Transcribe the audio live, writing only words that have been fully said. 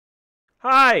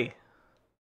Hi,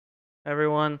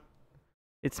 everyone.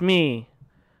 It's me,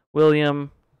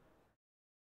 William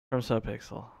from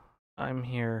Subpixel. I'm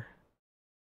here.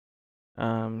 You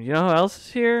know who else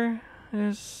is here?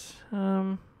 Is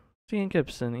Ian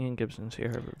Gibson. Ian Gibson's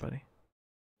here, everybody.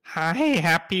 Hi,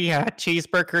 happy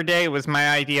cheeseburger day. It was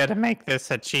my idea to make this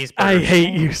a cheeseburger. I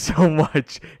hate you so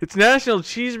much. It's National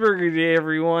Cheeseburger Day,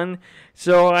 everyone.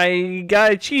 So I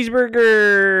got a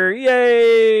cheeseburger,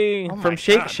 yay! From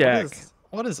Shake Shack.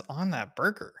 What is on that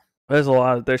burger? There's a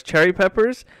lot. There's cherry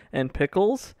peppers and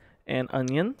pickles and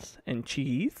onions and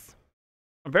cheese.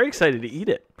 I'm very excited to eat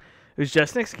it. It was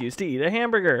just an excuse to eat a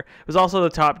hamburger. It was also the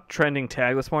top trending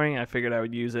tag this morning. I figured I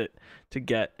would use it to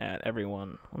get at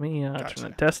everyone. Let me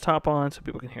turn the desktop on so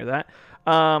people can hear that.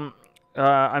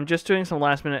 I'm just doing some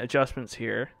last minute adjustments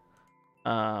here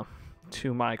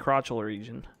to my crotchal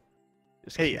region.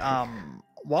 Hey,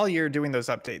 while you're doing those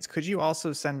updates, could you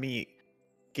also send me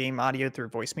game audio through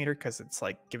voice meter, because it's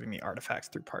like giving me artifacts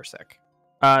through Parsec?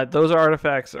 Those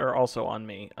artifacts are also on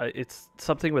me. It's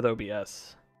something with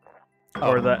OBS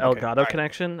or the Elgato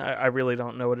connection. I really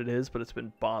don't know what it is, but it's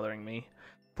been bothering me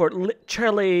for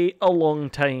literally a long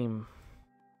time.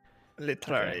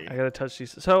 Literally. Okay, I gotta touch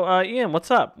these. So, Ian,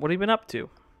 what's up? What have you been up to?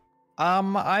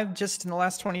 I've just in the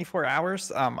last 24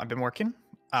 hours, I've been working.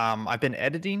 I've been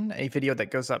editing a video that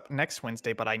goes up next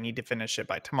Wednesday, but I need to finish it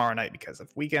by tomorrow night because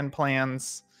of weekend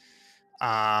plans.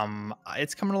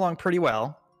 It's coming along pretty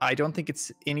well. I don't think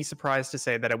it's any surprise to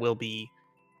say that it will be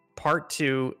part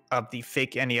 2 of the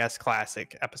fake NES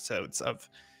classic episodes of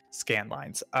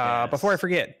Scanlines. Yes. Before I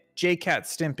forget, JCat,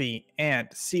 Stimpy, and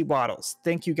C Waddles,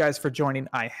 thank you guys for joining.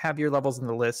 I have your levels in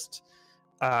the list.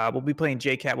 We'll be playing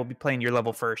JCat. We'll be playing your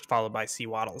level first, followed by C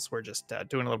Waddles. We're just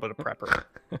doing a little bit of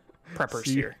preppers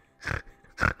here.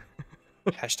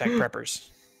 Hashtag preppers.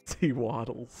 C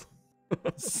Waddles.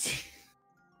 It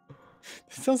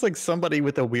sounds like somebody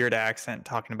with a weird accent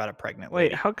talking about a pregnant lady.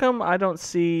 Wait, how come I don't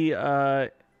see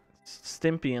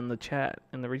Stimpy in the chat,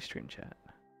 in the restream chat?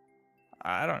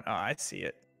 I don't know. I see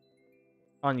it.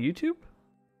 On YouTube?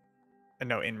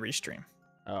 No, in restream.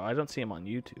 Oh, I don't see him on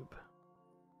YouTube.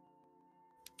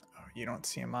 Oh, you don't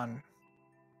see him on...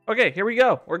 Okay, here we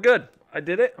go. We're good. I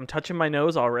did it. I'm touching my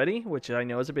nose already, which I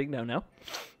know is a big no-no.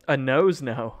 A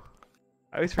nose-no.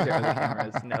 I always forget where the camera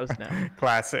is. Nose-no.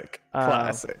 Classic.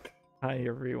 Classic. Hi,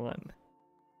 everyone.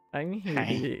 I'm here.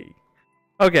 Hi.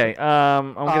 Okay,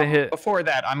 I'm going to hit... Before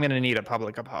that, I'm going to need a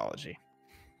public apology.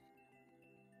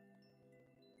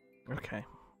 Okay.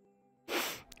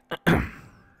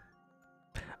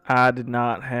 I did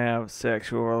not have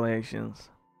sexual relations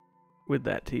with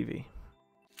that TV.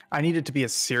 I need it to be a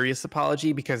serious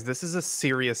apology because this is a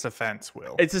serious offense,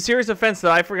 Will. It's a serious offense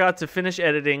that I forgot to finish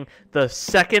editing the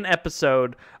second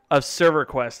episode of Server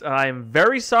Quest. I am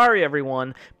very sorry,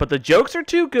 everyone, but the jokes are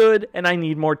too good and I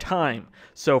need more time.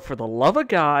 So for the love of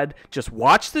God, just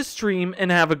watch the stream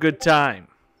and have a good time.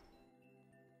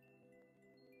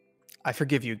 I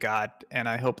forgive you, God, and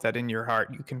I hope that in your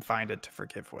heart you can find it to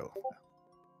forgive Will.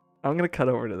 I'm going to cut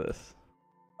over to this.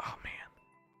 Oh, man.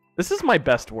 This is my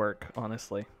best work,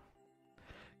 honestly.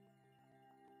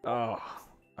 Oh,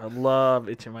 I love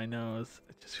itching my nose.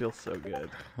 It just feels so good.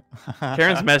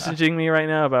 Karen's messaging me right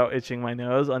now about itching my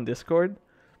nose on Discord.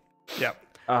 Yep.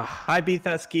 Hi,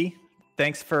 Bethesky.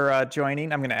 Thanks for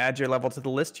joining. I'm going to add your level to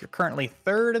the list. You're currently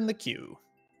 3rd in the queue.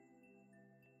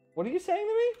 What are you saying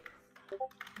to me?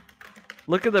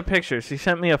 Look at the picture. She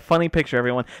sent me a funny picture,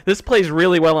 everyone. This plays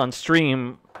really well on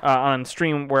stream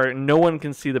where no one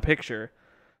can see the picture.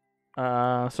 So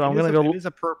I'm going to go... It is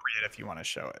appropriate if you want to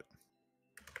show it.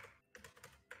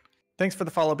 Thanks for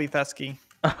the follow, Bethesky.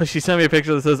 Oh, she sent me a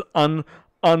picture that says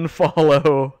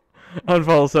unfollow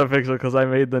Subpixel because I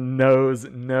made the nose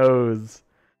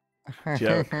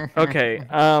joke. Okay.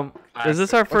 Is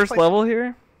this our first level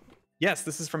here? Yes,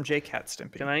 this is from JCat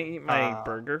Stimpy. Can I eat my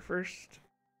burger first?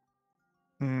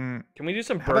 Can we do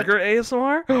some burger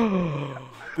ASMR?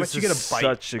 This you get a bite?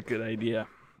 Such a good idea.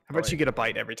 How about you get a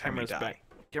bite every time you die? Back.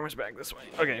 Camera's back this way.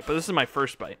 Okay, but this is my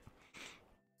first bite.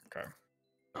 Okay.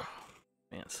 Oh,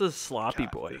 man, this is sloppy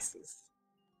boy.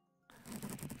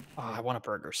 Oh, I want a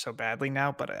burger so badly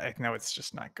now, but I know it's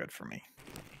just not good for me.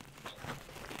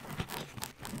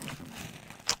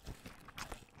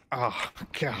 Oh,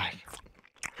 God.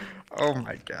 Oh,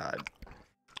 my God.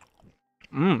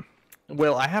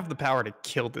 Will, I have the power to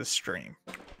kill this stream.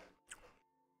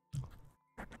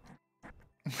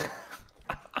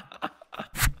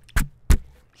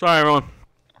 Sorry, everyone.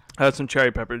 I had some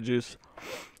cherry pepper juice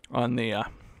on the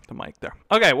mic there.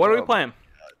 Okay, what are we playing?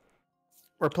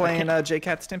 We're playing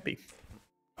JCat Stimpy.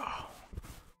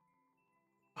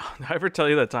 Did I ever tell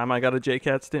you that time I got a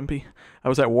JCat Stimpy? I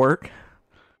was at work.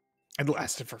 It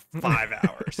lasted for 5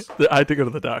 hours. I had to go to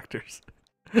the doctor's.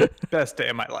 Best day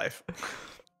of my life.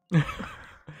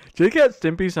 JCat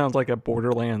Stimpy sounds like a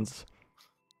Borderlands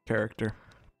character.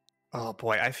 Oh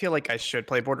boy, I feel like I should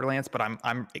play Borderlands, but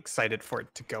I'm excited for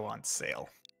it to go on sale.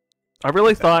 I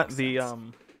really If that thought makes the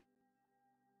sense.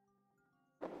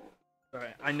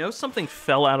 Alright, I know something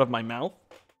fell out of my mouth.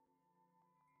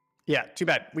 Yeah, too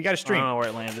bad. We got a I stream. don't know where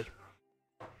it landed.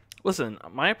 Listen,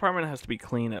 my apartment has to be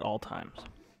clean at all times.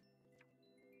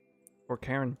 Or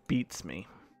Karen beats me.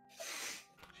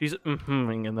 She's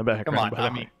mm-hmming in the background. Come on, by the I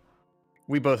way. mean,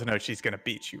 we both know she's gonna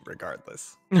beat you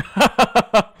regardless.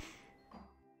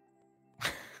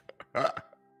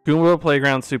 Goomba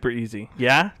Playground super easy.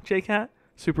 Yeah, JCat?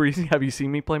 Super easy. Have you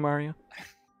seen me play Mario?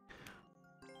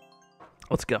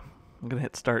 Let's go. I'm gonna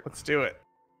hit start. Let's do it.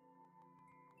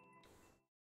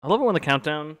 I love it when the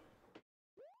countdown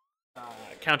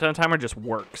timer just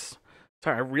works.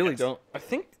 Sorry, I really don't. I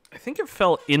think it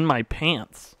fell in my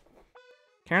pants.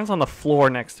 Karen's on the floor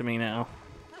next to me now.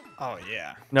 Oh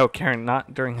yeah. No, Karen,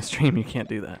 not during the stream. You can't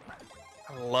do that.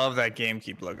 I love that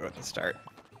GameCube logo at the start.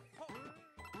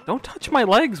 Don't touch my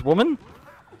legs, woman.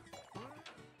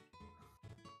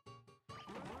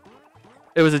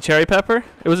 It was a cherry pepper?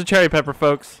 It was a cherry pepper,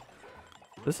 folks.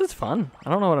 This is fun. I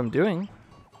don't know what I'm doing.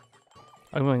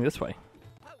 I'm going this way.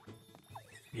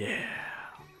 Yeah.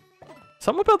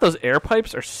 Something about those air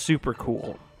pipes are super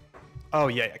cool. Oh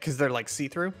yeah, because they're like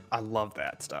see-through. I love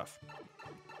that stuff.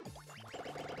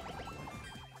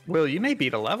 Will, you may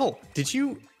beat a level. Did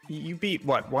you beat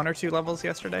what, 1 or 2 levels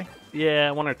yesterday?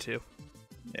 Yeah, 1 or 2.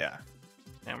 Yeah.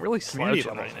 Man, I'm really Community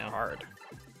slouching levels right are now. hard.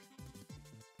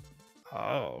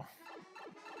 Oh.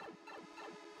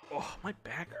 Oh, my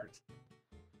back hurts.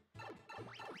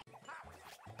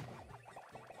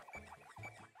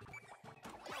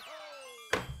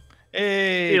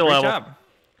 Hey, Eat a great level. job.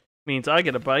 Means I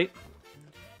get a bite.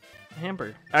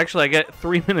 Hamburger. Actually, I get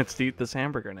 3 minutes to eat this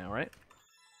hamburger now, right?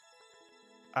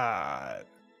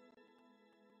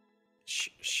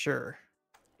 Sure.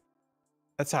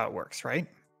 That's how it works, right?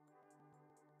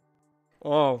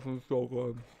 Oh, this is so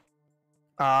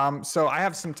good. So I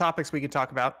have some topics we could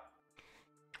talk about.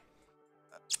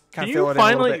 Can Kind of you fill it in a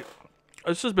little finally... bit.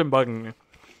 This has been bugging me.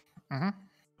 Mm-hmm.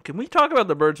 Can we talk about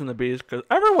the birds and the bees? Because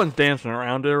everyone's dancing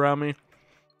around it around me.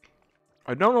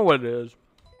 I don't know what it is.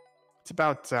 It's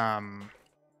about the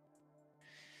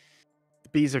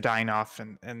bees are dying off,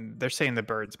 and they're saying the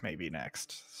birds may be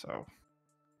next. So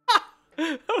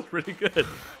That was pretty good.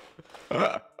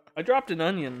 I dropped an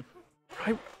onion.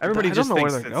 everybody I just don't know where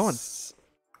thinks they're going.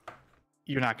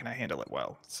 you're not going to handle it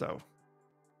well. So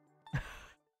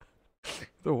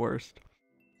The worst.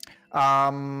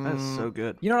 that That's so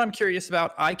good. You know what I'm curious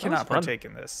about? I cannot fun. partake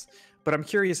in this, but I'm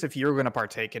curious if you're going to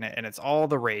partake in it, and it's all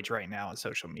the rage right now on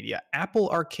social media. Apple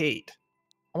Arcade.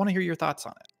 I want to hear your thoughts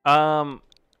on it.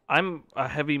 I'm a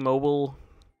heavy mobile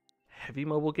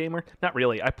gamer. Not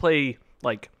really. I play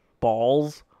like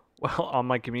balls while on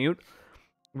my commute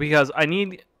because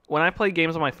when I play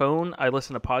games on my phone, I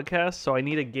listen to podcasts, so I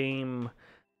need a game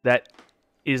that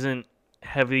isn't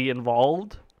heavy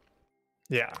involved.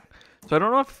 Yeah. So I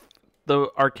don't know if the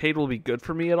arcade will be good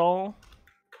for me at all.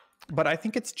 But I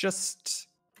think it's just,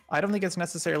 I don't think it's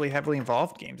necessarily heavily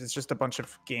involved games. It's just a bunch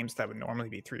of games that would normally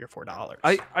be $3 or $4.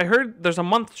 I heard there's a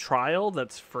month trial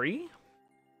that's free.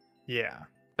 Yeah,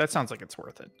 that sounds like it's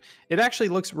worth it. It actually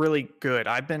looks really good.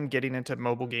 I've been getting into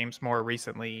mobile games more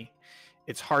recently.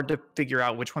 It's hard to figure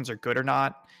out which ones are good or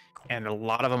not. And a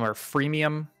lot of them are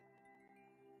freemium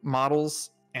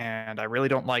models. And I really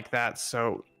don't like that.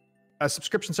 So a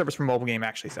subscription service for mobile game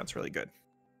actually sounds really good.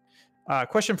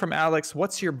 Question from Alex.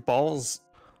 What's your balls,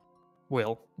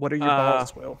 Will? What are your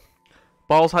balls, Will?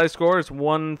 Balls high score is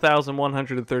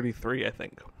 1,133, I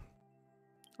think.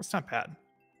 That's not bad.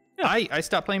 Yeah. I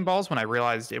stopped playing balls when I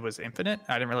realized it was infinite.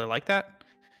 I didn't really like that.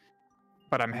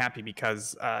 But I'm happy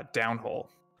because downhole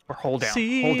or hold down.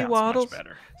 See, Hold down's Waddles? much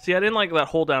better. See, I didn't like that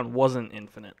hold down wasn't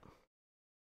infinite.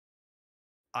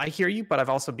 I hear you, but I've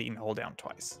also beaten hold down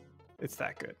twice. It's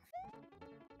that good.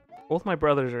 Both my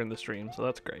brothers are in the stream, so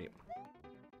that's great.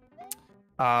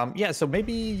 Yeah, so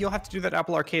maybe you'll have to do that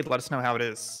Apple Arcade. Let us know how it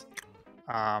is.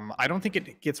 I don't think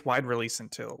it gets wide release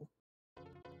until...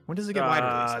 When does it get wide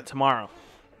release? Tomorrow.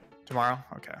 Tomorrow?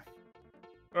 Okay.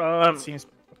 Seems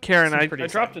Karen, seems I pretty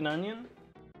dropped exciting. an onion.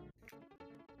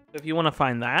 If you want to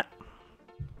find that,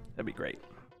 that'd be great.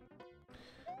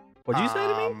 What'd you say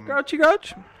to me, Grouchy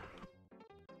Grouch?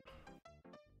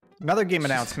 Another game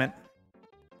announcement.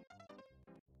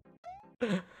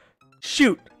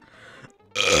 Shoot.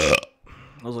 I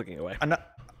was looking away.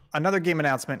 another game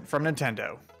announcement from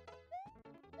Nintendo.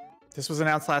 This was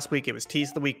announced last week. It was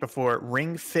teased the week before.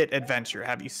 Ring Fit Adventure.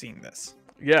 Have you seen this?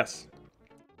 Yes.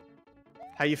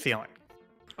 How you feeling?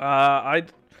 I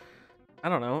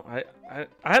don't know. I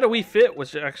had a Wii Fit,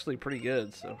 which is actually pretty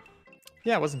good. So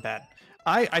Yeah, it wasn't bad.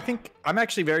 I think I'm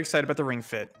actually very excited about the Ring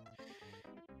Fit.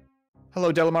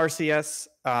 Hello, Delamar CS.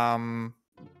 I'm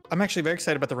actually very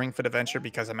excited about the Ring Fit Adventure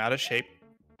because I'm out of shape.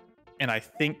 And I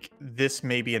think this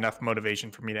may be enough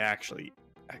motivation for me to actually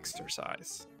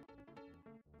exercise.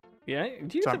 yeah,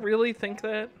 do you So really think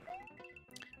that?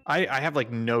 I have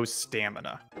like no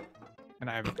stamina. And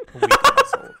I have weak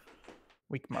muscle.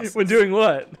 Weak muscles. When doing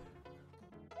what?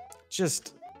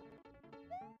 Just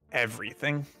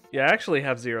everything. Yeah, I actually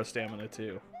have 0 stamina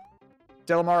too.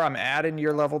 Delamar, I'm adding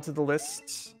your level to the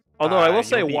list. Although I will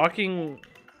say, you'll be- walking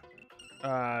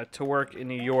to work in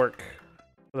New York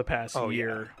for the past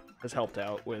year has helped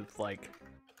out with like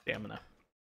stamina.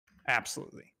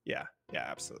 Absolutely. Yeah,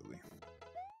 absolutely.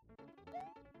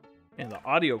 And the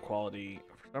audio quality,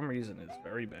 for some reason, is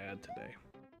very bad today.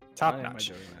 Top Why am I notch.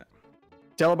 doing that?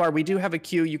 Delabar, we do have a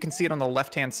queue. You can see it on the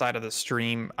left-hand side of the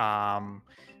stream.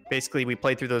 Basically, we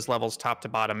played through those levels top to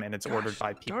bottom, and it's ordered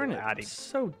by people Darn it, adding. it's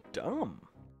so dumb.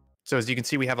 So as you can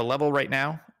see, we have a level right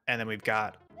now, and then we've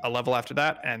got a level after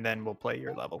that, and then we'll play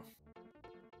your level.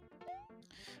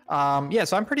 Yeah,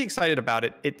 so I'm pretty excited about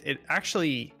it. It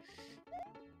actually,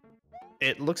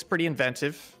 it looks pretty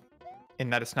inventive in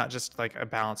that it's not just like a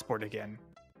balance board again.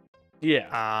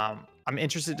 Yeah. I'm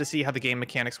interested to see how the game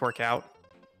mechanics work out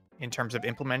in terms of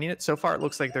implementing it. So far, it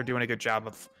looks like they're doing a good job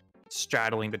of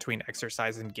straddling between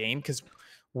exercise and game, because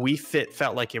Wii Fit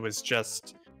felt like it was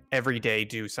just every day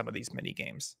do some of these mini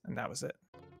games, and that was it.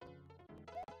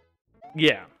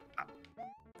 Yeah.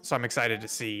 So I'm excited to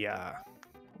see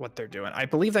what they're doing. I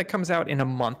believe that comes out in a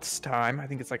month's time. I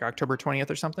think it's like October 20th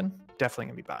or something. Definitely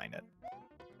gonna be buying it.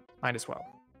 Might as well.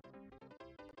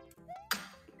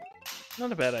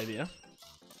 Not a bad idea.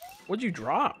 What'd you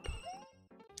drop?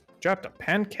 Dropped a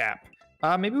pen cap.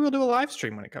 Maybe we'll do a live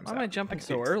stream when it comes Why out. am I jumping That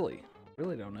could so be early?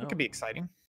 Really don't know. It could be exciting.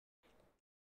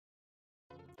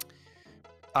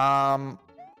 I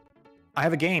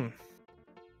have a game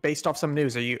based off some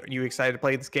news. Are you excited to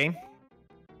play this game?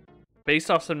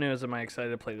 Based off some news, am I excited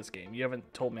to play this game? You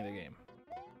haven't told me the game.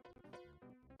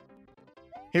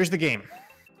 Here's the game.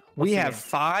 What's We the have game?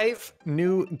 5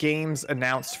 new games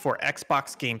announced for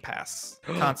Xbox Game Pass.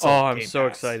 Console Oh, I'm Game so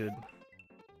Pass. excited.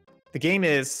 The game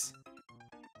is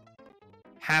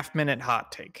Half-Minute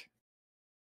Hot Take.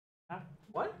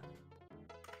 What?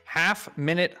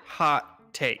 Half-Minute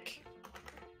Hot Take.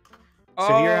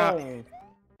 So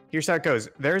here's how it goes.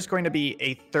 There's going to be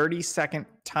a 30-second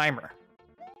timer.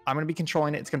 I'm going to be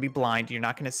controlling it. It's going to be blind. You're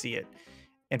not going to see it.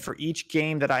 And for each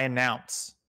game that I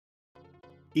announce,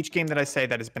 each game that I say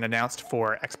that has been announced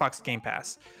for Xbox Game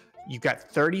Pass, you've got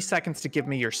 30 seconds to give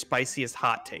me your spiciest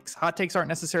hot takes. Hot takes aren't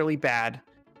necessarily bad.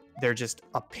 They're just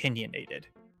opinionated.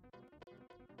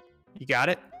 You got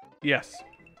it? Yes.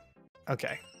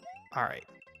 Okay. All right.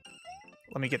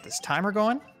 Let me get this timer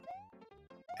going.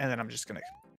 And then I'm just going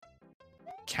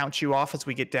to count you off as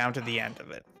we get down to the end of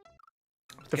it.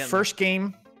 The Getting first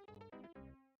game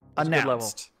That's a good level.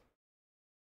 announced.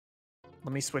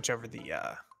 Let me switch over the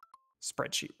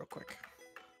spreadsheet real quick.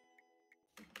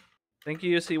 Thank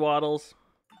you, C. Waddles.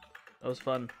 That was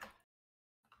fun.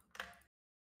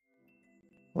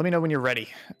 Let me know when you're ready.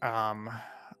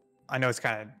 I know it's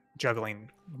kind of juggling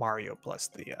Mario plus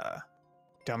the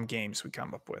dumb games we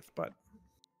come up with, but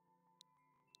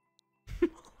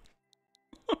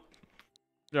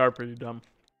They are pretty dumb.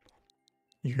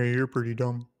 yeah, you're pretty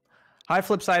dumb. Hi,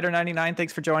 Flipsider99.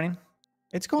 Thanks for joining.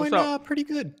 It's going What's up? pretty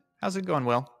good. How's it going,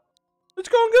 Will? It's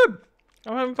going good.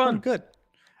 I'm having fun. Good.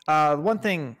 One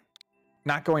thing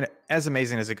not going as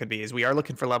amazing as it could be is we are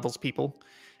looking for levels, people.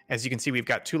 As you can see, we've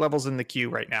got 2 levels in the queue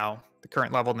right now. The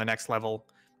current level and the next level.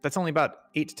 That's only about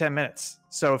 8 to 10 minutes.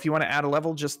 So if you want to add a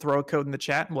level, just throw a code in the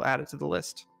chat and we'll add it to the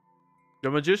list. The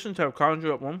magicians have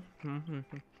conjured up one.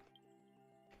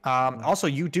 Also,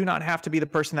 you do not have to be the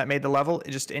person that made the level.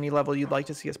 Just any level you'd like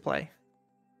to see us play.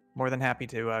 More than happy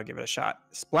to give it a shot.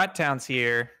 Splattown's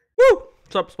here. Woo!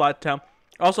 What's up, Splat Town?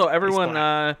 Also, everyone,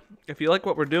 if you like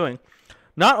what we're doing,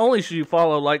 not only should you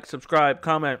follow, like, subscribe,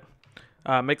 comment,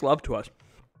 make love to us,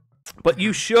 but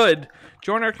you should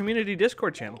join our community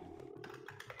Discord channel.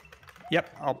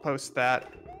 Yep, I'll post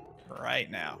that right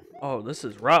now. Oh, this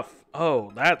is rough.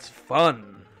 Oh, that's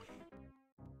fun.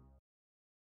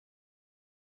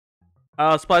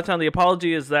 Splattown, the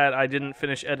apology is that I didn't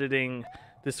finish editing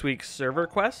this week's server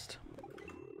quest.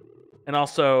 And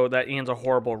also that Ian's a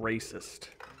horrible racist.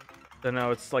 So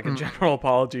no, it's like a general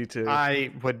apology to.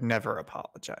 I would never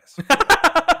apologize.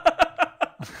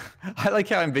 I like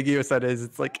how ambiguous that is.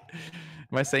 It's like,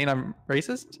 am I saying I'm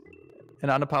racist and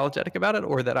unapologetic about it,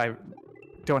 or that I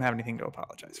don't have anything to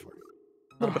apologize for?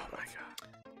 Oh my god.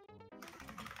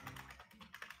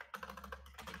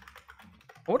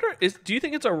 I wonder, do you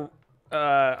think it's a,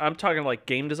 I'm talking like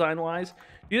game design wise,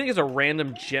 do you think it's a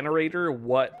random generator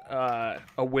what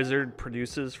a wizard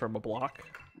produces from a block?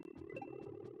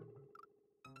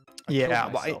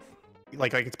 Yeah,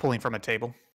 like it's pulling from a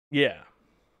table. Yeah.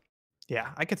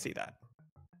 Yeah, I could see that.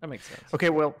 That makes sense. Okay,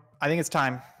 well, I think it's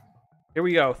time. Here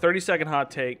we go. 30-second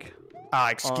hot take.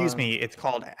 Excuse me, it's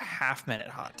called half-minute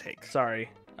hot take. Sorry.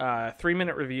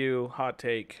 3-minute review, hot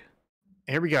take.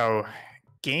 Here we go.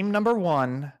 Game number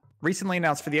 1, recently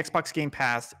announced for the Xbox Game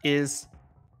Pass, is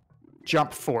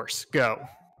Jump Force. Go.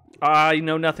 I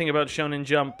know nothing about Shonen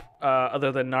Jump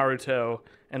other than Naruto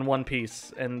and One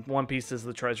Piece. And One Piece is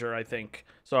the treasure, I think.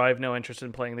 So I have no interest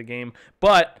in playing the game.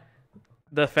 But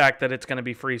the fact that it's going to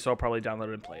be free, so I'll probably download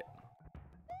it and play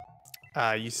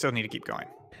it. You still need to keep going.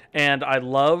 And I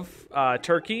love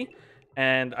Turkey,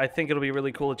 and I think it'll be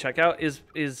really cool to check out. Is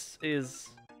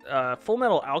Full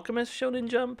Metal Alchemist Shonen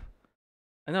Jump?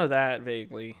 I know that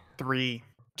vaguely. 3,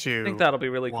 2. I think that'll be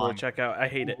really cool 1. to check out. I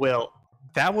hate it. Will,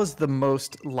 that was the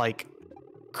most like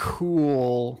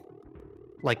cool,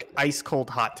 like ice cold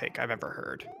hot take I've ever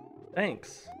heard.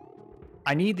 Thanks.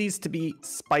 I need these to be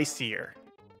spicier.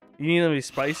 You need them to be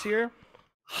spicier?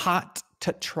 Hot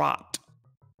to trot.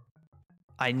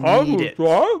 I need it.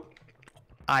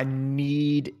 I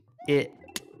need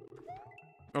it.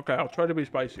 Okay, I'll try to be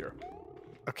spicier.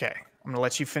 Okay, I'm gonna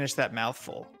let you finish that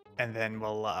mouthful, and then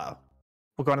we'll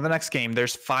go on to the next game.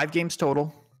 There's 5 games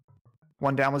total.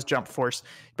 1 down was Jump Force,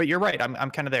 but you're right.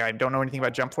 I'm kind of there. I don't know anything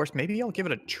about Jump Force. Maybe I'll give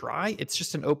it a try. It's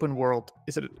just an open world.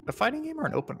 Is it a fighting game or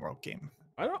an open world game?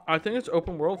 I think it's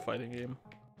open world fighting game.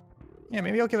 Yeah,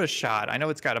 maybe I'll give it a shot. I know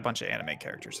it's got a bunch of anime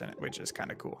characters in it, which is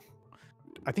kind of cool.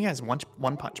 I think it has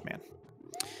One Punch Man.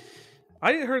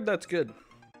 I heard that's good.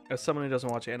 As someone who doesn't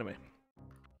watch anime.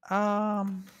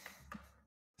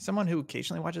 Someone who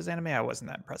occasionally watches anime, I wasn't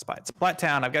that impressed by it. Splat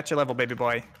Town, I've got your level, baby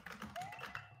boy.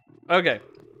 Okay.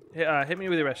 Hit me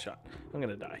with your best shot. I'm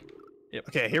gonna die. Yep.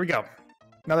 Okay, here we go.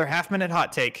 Another half-minute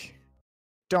hot take.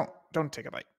 Don't take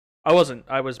a bite. I wasn't.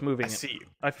 I was moving I it. see you.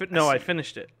 I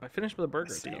finished it. I finished with a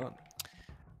burger.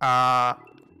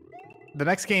 The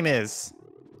next game is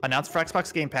announced for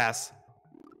Xbox Game Pass.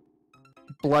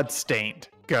 Bloodstained.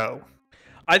 Go.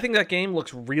 I think that game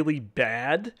looks really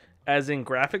bad, as in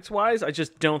graphics-wise. I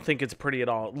just don't think it's pretty at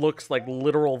all. It looks like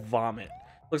literal vomit.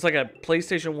 Looks like a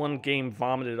PlayStation 1 game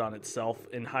vomited on itself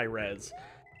in high res.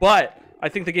 But I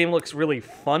think the game looks really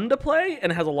fun to play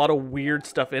and has a lot of weird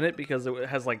stuff in it because it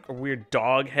has like a weird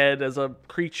dog head as a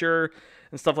creature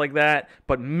and stuff like that.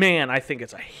 But man, I think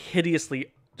it's a hideously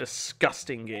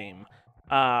disgusting game.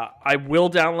 I will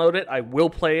download it. I will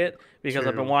play it because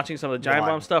I've been watching some of the Giant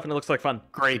Bomb stuff and it looks like fun.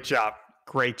 Great job.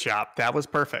 Great job. That was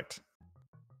perfect.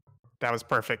 That was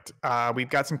perfect. We've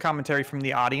got some commentary from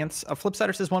the audience.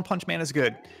 Flipsider says One Punch Man is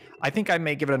good. I think I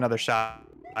may give it another shot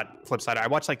at Flipsider. I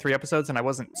watched like 3 episodes and I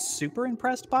wasn't super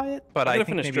impressed by it, but I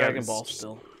think maybe Dragon Ball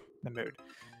still in the mood.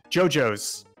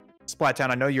 JoJo's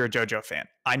Splattown. I know you're a JoJo fan.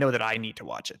 I know that I need to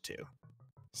watch it too.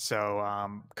 So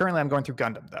currently I'm going through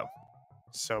Gundam though.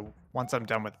 So once I'm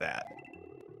done with that.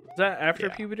 Is that after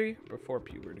puberty? Before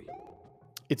puberty?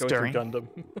 It's going during. Gundam.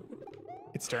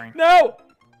 It's during. No!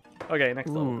 Okay, next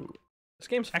level. Ooh.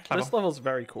 This level's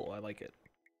very cool. I like it.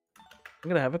 I'm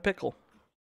gonna have a pickle.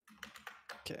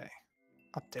 Okay.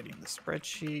 Updating the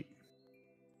spreadsheet.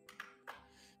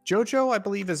 JoJo, I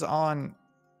believe, is on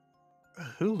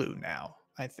Hulu now,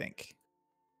 I think.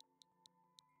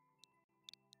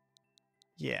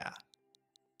 Yeah.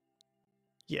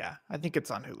 Yeah, I think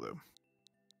it's on Hulu.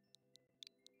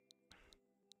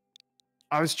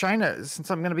 I was trying to, since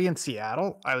I'm going to be in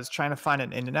Seattle, I was trying to find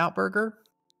an In-N-Out burger.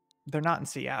 They're not in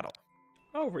Seattle.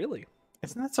 Oh, really?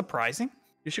 Isn't that surprising?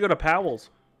 You should go to Powell's.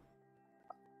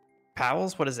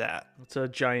 Powell's? What is that? It's a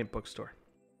giant bookstore.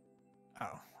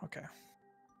 Oh, okay.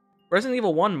 Resident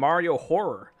Evil 1 Mario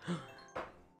Horror.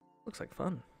 Looks like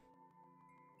fun.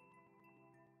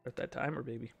 At that timer,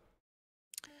 baby.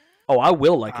 Oh, I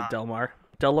will like it, Delamar.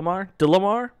 Delamar?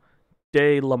 Delamar?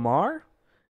 Delamar?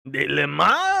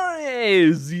 Delamar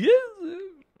is yes.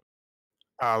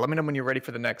 Let me know when you're ready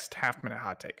for the next half-minute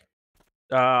hot take.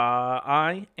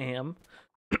 I am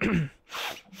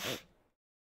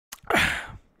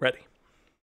ready.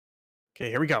 Okay,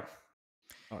 here we go.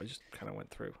 Oh, I just kind of went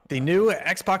through. The new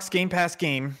Xbox Game Pass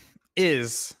game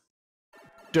is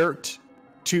Dirt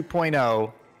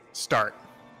 2.0 Start.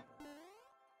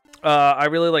 I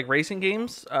really like racing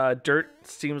games. Dirt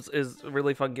is a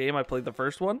really fun game. I played the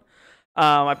first one.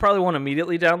 I probably won't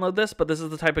immediately download this, but this is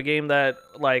the type of game that,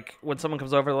 like, when someone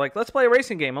comes over, they're like, let's play a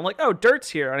racing game. I'm like, oh, Dirt's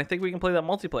here, and I think we can play that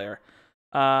multiplayer.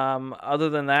 Other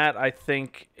than that, I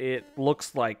think it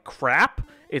looks like crap.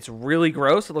 It's really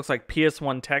gross. It looks like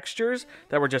PS1 textures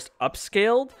that were just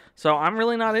upscaled. So I'm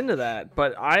really not into that.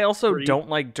 But I also don't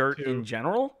like Dirt in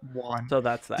general. So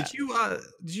that's that.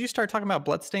 Did you start talking about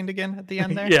Bloodstained again at the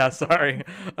end there? Yeah, sorry.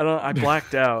 I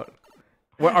blacked out.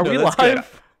 Are we that's live? good.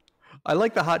 I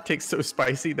like the hot takes so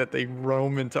spicy that they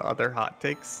roam into other hot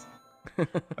takes.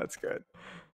 That's good.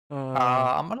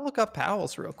 I'm gonna look up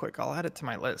Powell's real quick. I'll add it to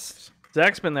my list.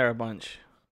 Zach's been there a bunch.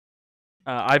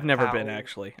 I've never been,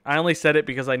 actually. I only said it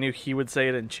because I knew he would say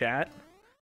it in chat,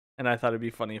 and I thought it'd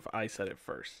be funny if I said it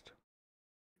first.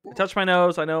 I touched my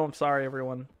nose. I know. I'm sorry,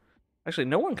 everyone. Actually,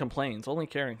 no one complains. Only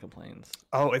Karen complains.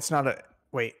 Oh, it's not a...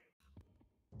 Wait.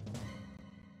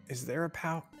 Is there a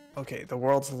Powell? Okay, the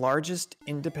world's largest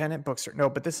independent bookstore. No,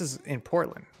 but this is in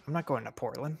Portland. I'm not going to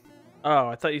Portland. Oh,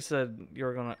 I thought you said you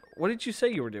were going to... What did you say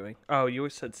you were doing? Oh, you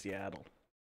always said Seattle.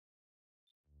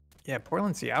 Yeah, Portland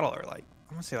and Seattle are like...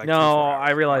 I'm gonna say like no,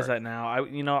 I realize that now.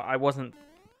 I wasn't...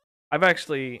 I've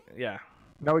actually... Yeah.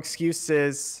 No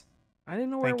excuses. I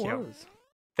didn't know where it was.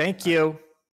 Thank you.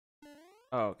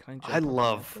 Oh, can I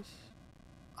jump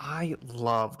I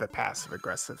love the passive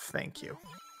aggressive thank you.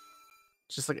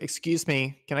 Just like, excuse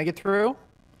me, can I get through?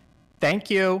 Thank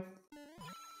you.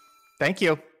 Thank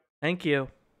you. Thank you.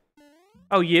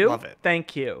 Oh, you? Love it.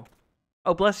 Thank you.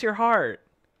 Oh, bless your heart.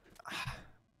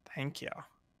 Thank you.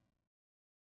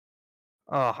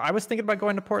 Oh, I was thinking about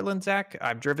going to Portland, Zach.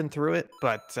 I've driven through it,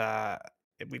 but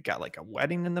we've got like a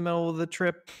wedding in the middle of the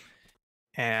trip,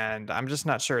 and I'm just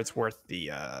not sure it's worth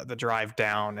the drive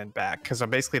down and back because I'm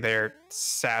basically there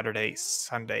Saturday,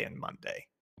 Sunday, and Monday.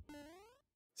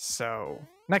 So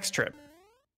next trip.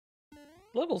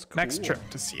 Level's cool. Next trip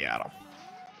to Seattle.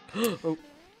 Oh.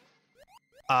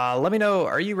 Let me know.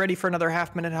 Are you ready for another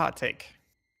half-minute hot take?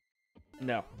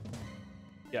 No.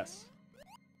 Yes.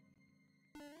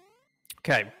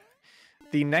 Okay.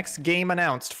 The next game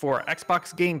announced for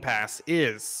Xbox Game Pass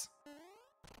is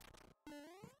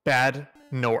Bad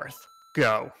North.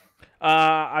 Go.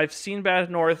 I've seen Bad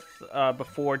North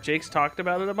before. Jake's talked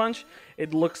about it a bunch.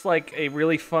 It looks like a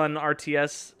really fun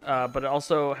RTS, but it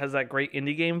also has that great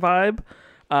indie game vibe.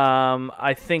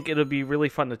 I think it'll be really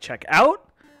fun to check out.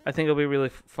 I think it'll be really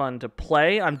fun to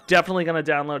play. I'm definitely going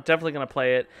to download, definitely going to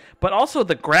play it. But also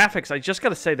the graphics, I just got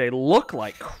to say, they look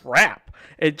like crap.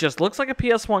 It just looks like a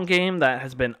PS1 game that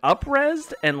has been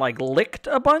up-resed and like licked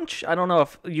a bunch. I don't know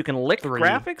if you can lick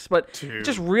graphics, but it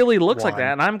just really looks like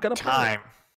that, and I'm going to play it.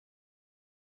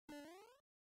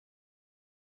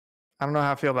 I don't know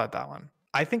how I feel about that one.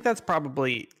 I think that's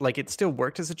probably, like, it still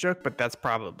worked as a joke, but that's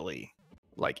probably,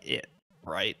 like, it,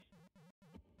 right?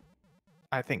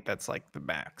 I think that's, like, the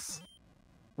max.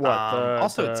 What,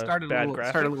 also, it started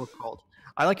a little cold.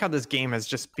 I like how this game has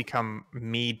just become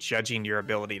me judging your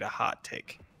ability to hot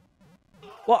take.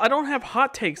 Well, I don't have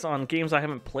hot takes on games I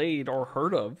haven't played or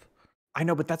heard of. I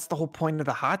know, but that's the whole point of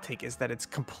the hot take, is that it's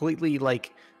completely,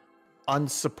 like,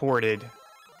 unsupported,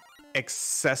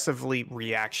 excessively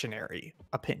reactionary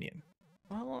opinion.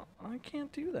 Well, I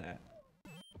can't do that.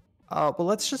 Well,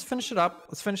 let's just finish it up.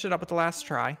 Let's finish it up with the last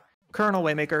try. Colonel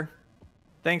Waymaker,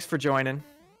 thanks for joining.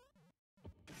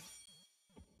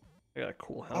 I got a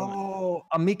cool helmet. Oh,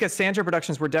 Amika Sandra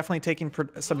Productions, we're definitely taking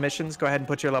submissions. Go ahead and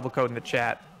put your level code in the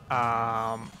chat.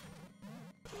 GG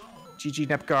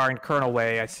Nepgar and Colonel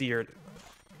Way, I see your...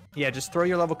 Yeah, just throw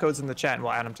your level codes in the chat and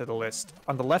we'll add them to the list.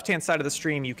 On the left-hand side of the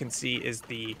stream, you can see is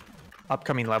the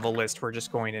upcoming level list. We're just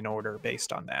going in order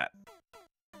based on that.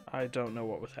 I don't know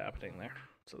what was happening there,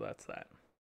 so that's that.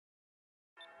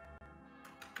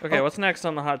 Okay, what's next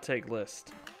on the hot take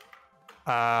list?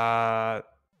 1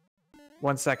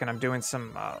 second, I'm doing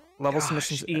some level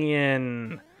submissions.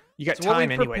 Ian, you got so time what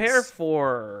we anyways. Prepare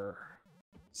for.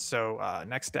 So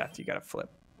next death, you got to flip.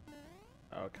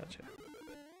 Oh, gotcha.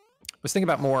 I was thinking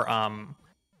about more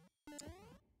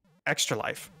Extra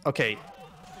Life. Okay.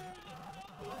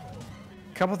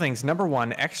 Couple things. Number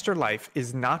one, Extra Life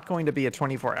is not going to be a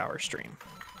 24-hour stream.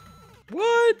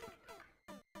 What?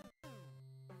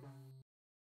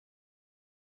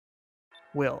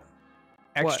 Will.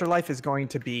 Extra Life is going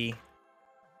to be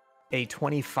a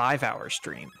 25-hour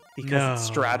stream because it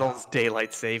straddles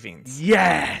daylight savings.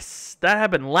 Yes! That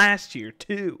happened last year,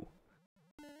 too.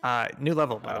 New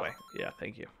level, by the way. Yeah,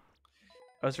 thank you.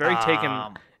 I was very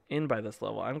taken in by this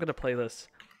level. I'm going to play this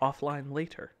offline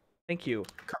later. Thank you,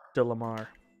 Delamar.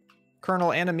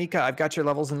 Colonel and Amika, I've got your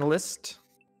levels in the list.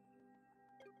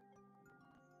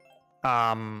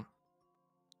 The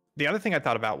other thing I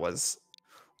thought about was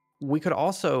we could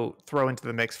also throw into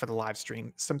the mix for the live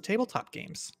stream some tabletop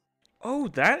games. Oh,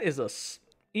 that is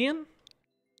Ian?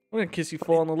 I'm going to kiss you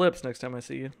full on the lips next time I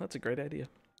see you. That's a great idea.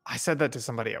 I said that to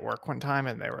somebody at work one time,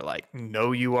 and they were like,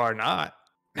 "No, you are not."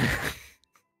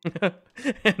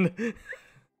 and,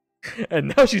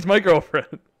 and now she's my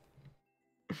girlfriend.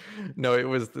 No, it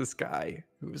was this guy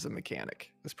who was a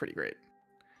mechanic. It was pretty great.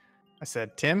 I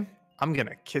said, "Tim, I'm going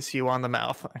to kiss you on the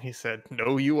mouth." And he said,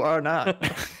 "No, you are not."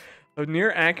 A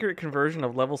near accurate conversion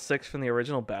of level 6 from the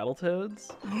original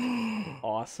Battletoads.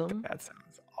 Awesome. That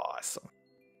sounds awesome.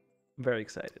 I'm very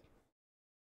excited.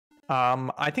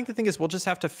 I think the thing is we'll just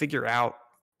have to figure out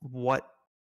what.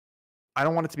 I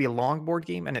don't want it to be a long board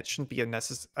game, and it shouldn't be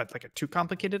like a too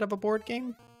complicated of a board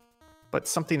game, but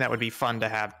something that would be fun to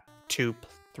have 2,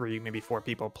 3, maybe 4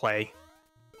 people play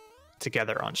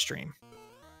together on stream.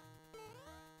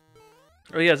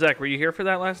 Oh yeah, Zach, were you here for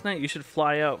that last night? You should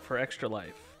fly out for Extra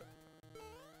Life.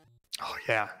 Oh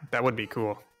yeah, that would be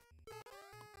cool.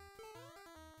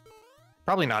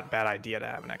 Probably not a bad idea to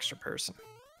have an extra person.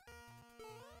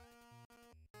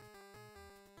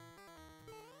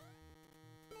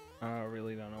 I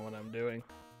really don't know what I'm doing.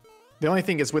 The only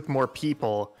thing is with more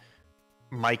people,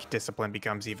 mic discipline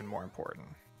becomes even more important.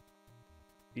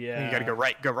 Yeah. You gotta go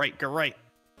right, go right, go right.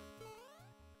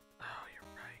 Oh, you're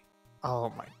right.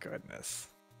 Oh my goodness.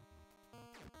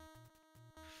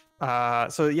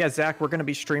 So yeah, Zach, we're gonna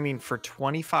be streaming for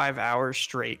 25 hours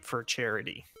straight for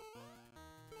charity.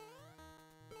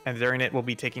 And during it, we'll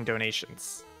be taking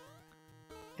donations.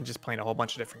 And just playing a whole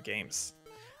bunch of different games.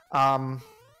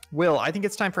 Will, I think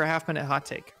it's time for a half-minute hot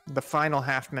take. The final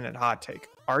half-minute hot take.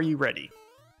 Are you ready?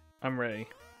 I'm ready.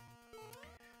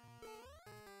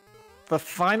 The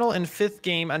final and 5th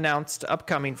game announced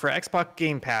upcoming for Xbox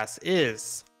Game Pass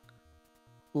is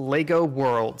Lego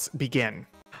Worlds Begin.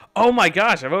 Oh my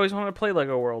gosh, I've always wanted to play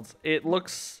Lego Worlds. It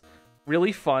looks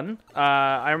really fun.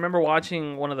 I remember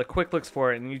watching one of the quick looks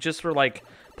for it, and you just were like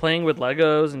playing with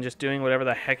Legos and just doing whatever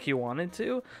the heck you wanted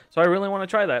to. So I really want to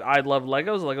try that. I love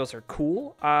Legos. Legos are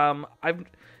cool. I've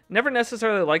never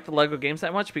necessarily liked the Lego games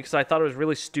that much because I thought it was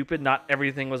really stupid. Not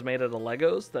everything was made out of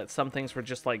Legos. That some things were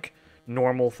just like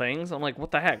normal things. I'm like,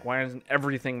 what the heck? Why isn't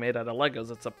everything made out of Legos?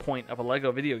 That's the point of a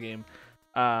Lego video game.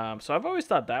 So I've always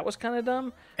thought that was kind of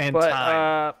dumb. And but,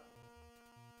 time.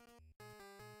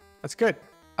 That's good.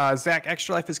 Zach,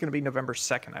 Extra Life is going to be November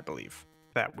 2nd, I believe,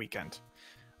 that weekend.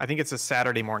 I think it's a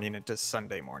Saturday morning into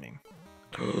Sunday morning.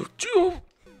 So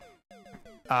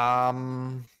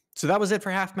that was it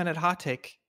for half-minute hot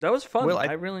take. That was fun. Will,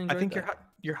 I really enjoyed I think that.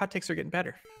 your hot takes are getting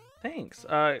better. Thanks.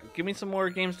 Give me some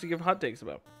more games to give hot takes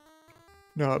about.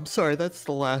 No, I'm sorry. That's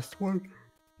the last one.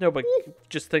 No, but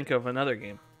just think of another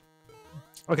game.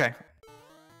 Okay.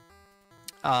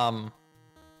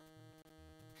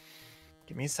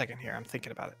 Give me a second here. I'm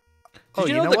thinking about it. Did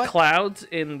you know the clouds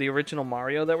in the original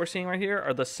Mario that we're seeing right here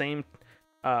are the same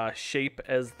shape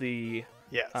as the...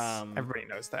 Yes, everybody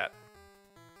knows that.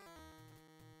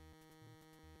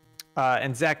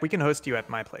 And Zach, we can host you at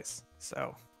my place,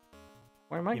 so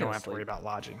where am I? You don't have to worry about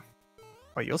lodging.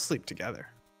 Oh, you'll sleep together.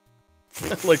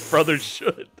 Like brothers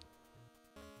should.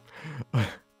 All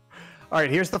right,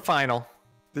 here's the final.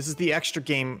 This is the extra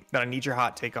game that I need your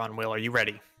hot take on, Will. Are you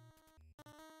ready?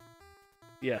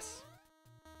 Yes.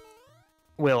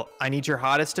 Will, I need your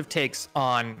hottest of takes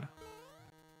on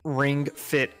Ring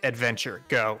Fit Adventure.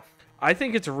 Go. I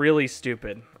think it's really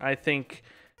stupid. I think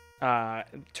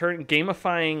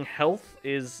gamifying health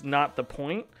is not the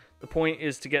point. The point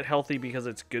is to get healthy because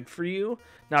it's good for you,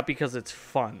 not because it's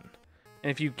fun. And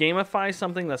if you gamify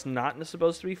something that's not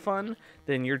supposed to be fun,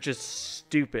 then you're just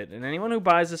stupid. And anyone who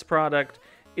buys this product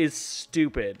is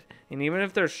stupid. And even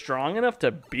if they're strong enough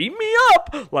to beat me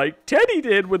up, like Teddy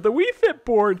did with the Wii Fit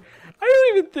board, I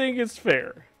don't even think it's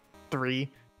fair. 3,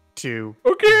 2,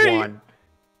 okay. 1.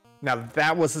 Now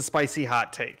that was a spicy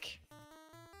hot take.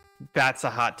 That's a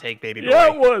hot take, baby boy.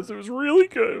 Yeah, it was. It was really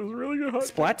good. It was a really good hot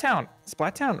Splattown.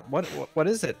 Splattown. What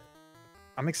is it?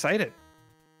 I'm excited.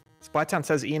 Splattown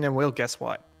says Ian and Will, guess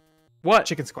what? What?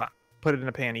 Chicken squat. Put it in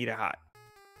a pan, eat it hot.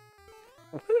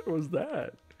 What was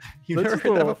that? You never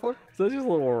heard that before? Is that just a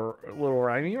little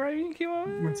rhymey you came up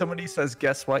with? When somebody says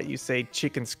guess what, you say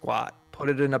chicken squat. Put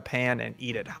it in a pan and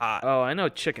eat it hot. Oh, I know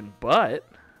chicken butt.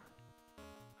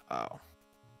 Oh.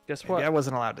 Guess what? Maybe I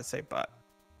wasn't allowed to say butt.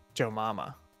 Joe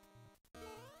Mama.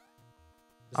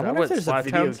 Is that what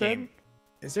Splattown said?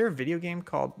 Is there a video game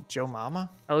called Joe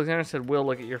Mama? Alexander said, Will,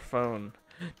 look at your phone.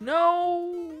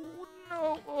 No!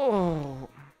 No! Oh.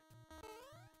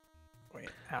 Wait,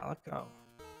 Alec, go.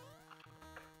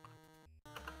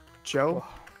 Joe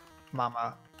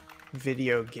Mama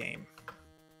video game.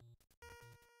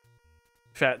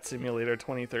 Fat Simulator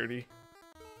 2030.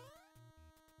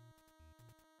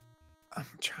 I'm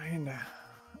trying to...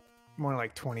 More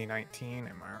like 2019,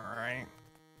 am I right?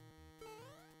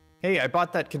 Hey, I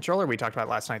bought that controller we talked about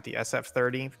last night, the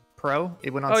SF30 Pro.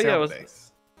 It went on sale today.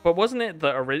 But wasn't it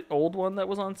the old one that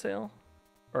was on sale?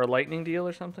 Or a Lightning deal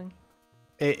or something?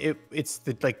 It's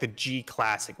the G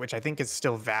Classic, which I think is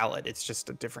still valid. It's just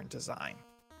a different design.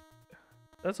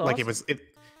 That's awesome. Like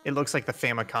it looks like the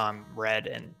Famicom red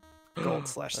and gold /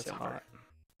 silver.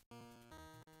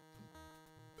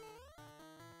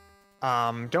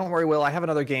 Hot. Don't worry, Will. I have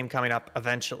another game coming up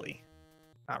eventually.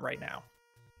 Not right now.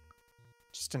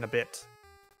 Just in a bit.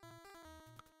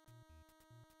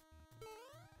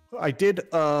 I did,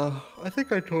 I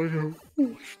think I told you.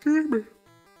 Oh, streamer.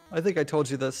 I think I told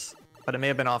you this, but it may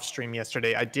have been off stream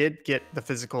yesterday. I did get the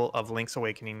physical of Link's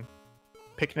Awakening,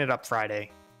 picking it up Friday,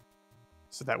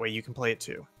 so that way you can play it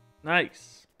too.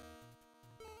 Nice.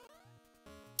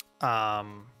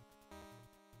 And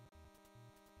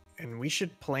we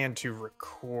should plan to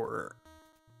record.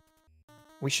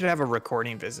 We should have a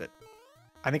recording visit.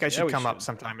 I think I should come up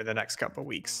sometime in the next couple of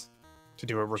weeks to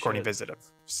do a recording visit of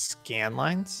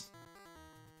Scanlines.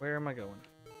 Where am I going?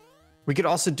 We could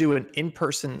also do an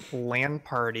in-person LAN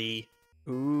party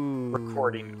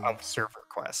recording of Server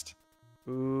Quest.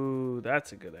 Ooh,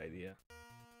 that's a good idea.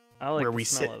 I like the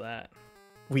smell of that.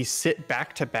 We sit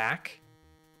back to back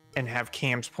and have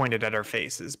cams pointed at our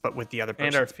faces, but with the other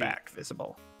person's back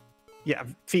visible. Yeah,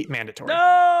 feet mandatory.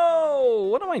 No!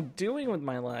 What am I doing with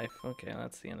my life? Okay,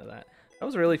 that's the end of that. That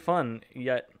was really fun,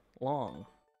 yet long.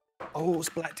 Oh,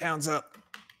 Splattown's up.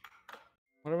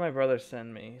 What did my brother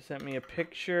send me? He sent me a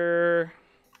picture.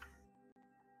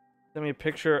 Sent me a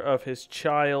picture of his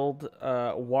child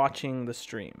watching the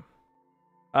stream.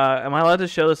 Am I allowed to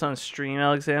show this on stream,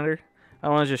 Alexander? I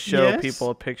want to just show people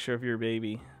a picture of your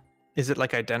baby. Is it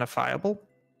like identifiable?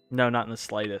 No, not in the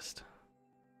slightest.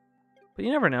 But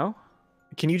you never know.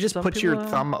 Can you just put your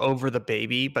thumb over the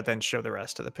baby, but then show the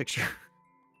rest of the picture?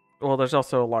 Well, there's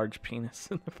also a large penis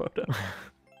in the photo.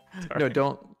 No,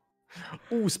 don't.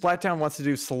 Ooh, Splattown wants to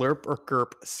do slurp or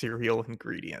gurp cereal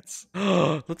ingredients.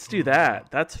 Let's do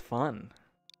that. That's fun.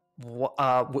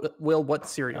 Will, what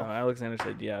cereal? Alexander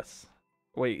said yes.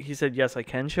 Wait, he said yes, I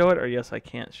can show it, or yes, I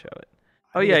can't show it.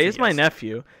 Oh yeah, he's my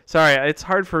nephew. Sorry, it's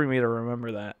hard for me to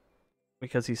remember that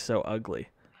because he's so ugly.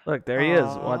 Look, there he is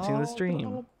watching the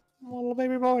stream. Little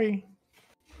baby boy.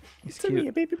 He's cute.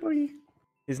 A baby boy.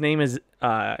 His name is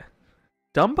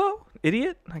Dumbo?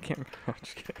 Idiot? I can't remember. I'm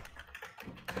just kidding.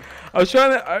 I was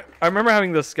trying to. I remember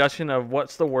having a discussion of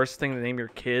what's the worst thing to name your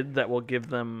kid that will give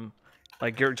them,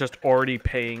 like, you're just already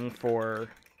paying for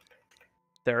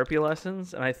therapy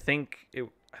lessons, and I think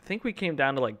we came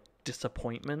down to like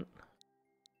disappointment.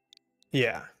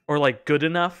 Yeah. Or like good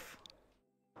enough.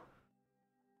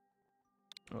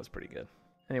 That was pretty good.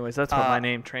 Anyways, that's what my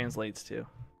name translates to.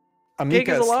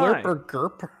 Amika, Slurp or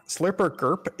Gurp. Slurp or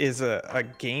Gurp is a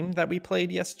game that we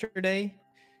played yesterday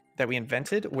that we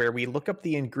invented where we look up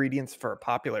the ingredients for a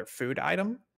popular food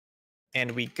item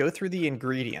and we go through the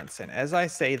ingredients. And as I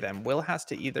say them, Will has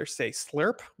to either say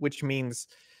slurp, which means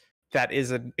that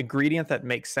is an ingredient that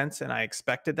makes sense and I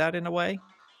expected that in a way,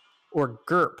 or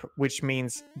gurp, which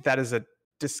means that is a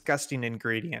disgusting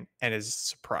ingredient and is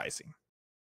surprising.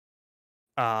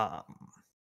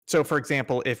 So for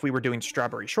example, if we were doing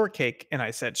strawberry shortcake and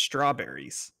I said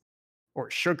strawberries or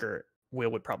sugar,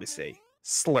 Will would probably say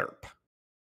slurp.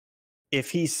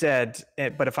 If he said,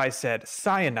 but if I said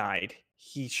cyanide,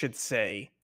 he should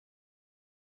say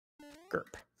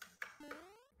gurp.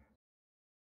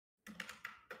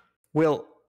 Will,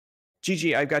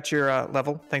 GG, I've got your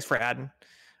level. Thanks for adding.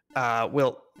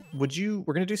 Will, we're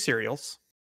going to do cereals.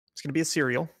 It's going to be a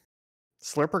cereal.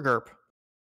 Slurp or gurp.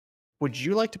 Would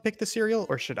you like to pick the cereal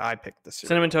or should I pick the cereal?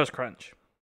 Cinnamon Toast Crunch.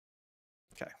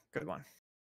 Okay, good one.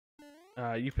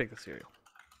 You pick the cereal.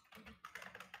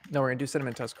 No, we're going to do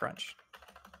Cinnamon Toast Crunch.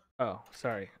 Oh,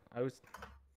 sorry.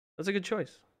 That's a good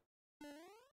choice.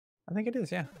 I think it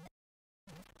is, yeah.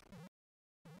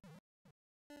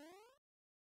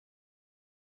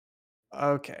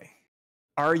 Okay.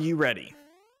 Are you ready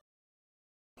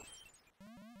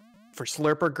for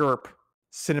Slurp or Gurp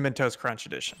Cinnamon Toast Crunch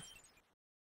Edition?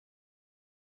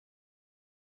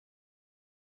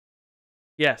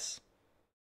 Yes.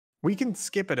 We can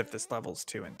skip it if this level's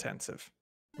too intensive.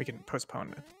 We can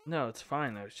postpone it. No, it's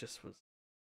fine. I was.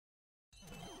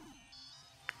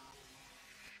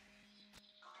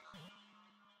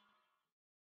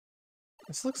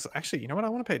 This looks actually. You know what? I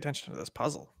want to pay attention to this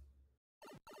puzzle.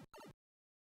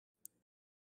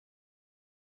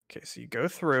 Okay, so you go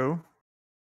through.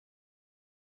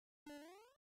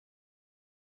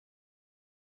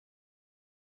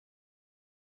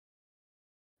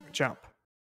 Jump.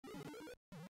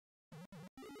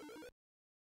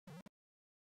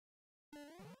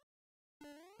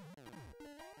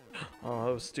 Oh,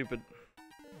 that was stupid.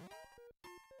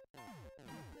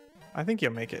 I think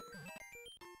you'll make it.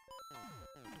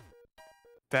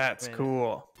 That's Man.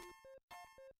 cool.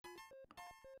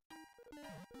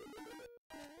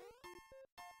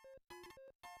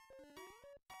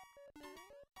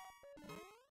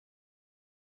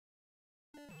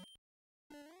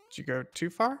 Did you go too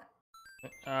far?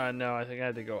 No, I think I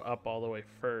had to go up all the way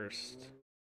first.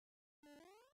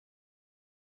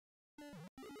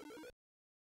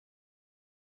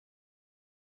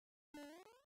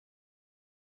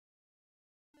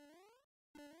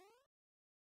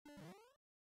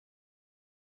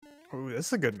 Ooh, this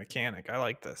is a good mechanic. I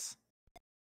like this.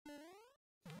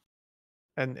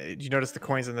 And you notice the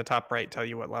coins in the top right tell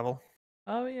you what level?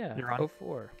 Oh yeah, You're on.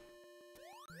 04.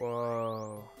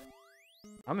 Whoa.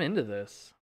 I'm into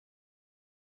this.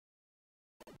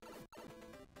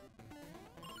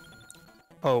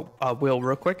 Oh, Will,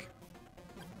 real quick.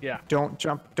 Yeah, Don't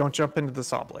jump into the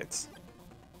saw blades.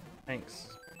 thanks.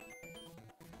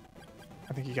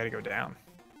 I think you gotta go down.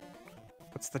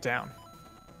 What's the down?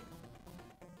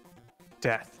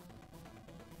 Death.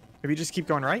 Maybe just keep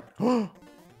going right?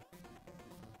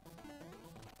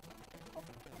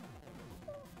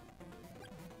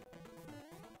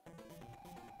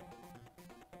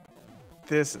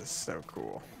 This is so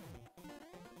cool.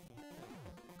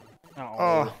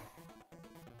 Oh.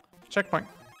 Checkpoint.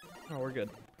 Oh, we're good.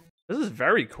 This is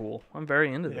very cool. I'm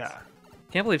very into this. Yeah.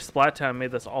 Can't believe Splat Town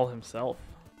made this all himself.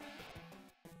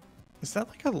 Is that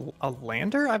like a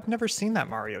lander? I've never seen that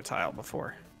Mario tile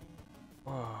before.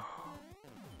 Whoa.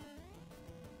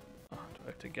 Oh, do I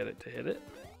have to get it to hit it?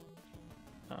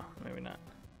 Oh, maybe not.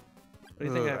 What do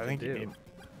you think I have to do?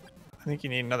 I think you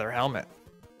need another helmet.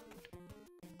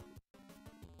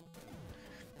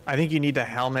 I think you need to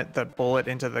helmet the bullet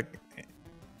into the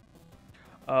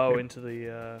Oh, into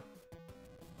the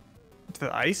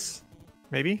ice,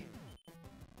 maybe.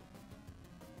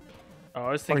 Oh,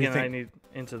 I was Or you thinking I think- need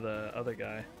into the other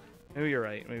guy. Maybe you're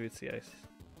right. Maybe it's the ice.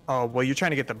 Oh well, you're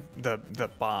trying to get the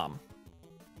bomb.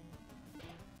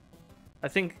 I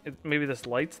think maybe this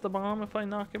lights the bomb if I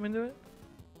knock him into it.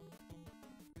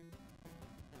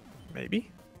 Maybe.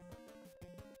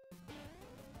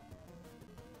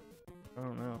 I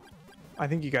don't know. I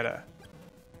think you gotta.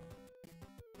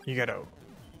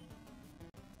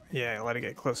 Yeah, let it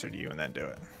get closer to you and then do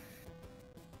it.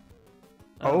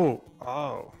 Oh.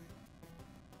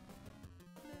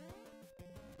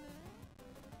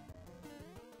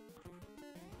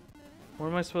 What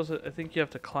am I supposed to? I think you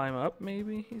have to climb up.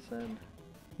 Maybe he said.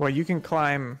 Well, you can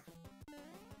climb.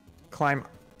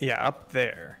 Yeah, up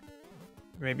there.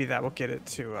 Maybe that will get it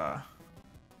to.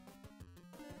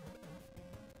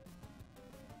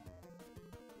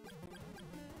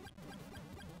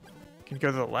 Can you go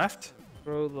to the left?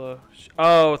 Throw the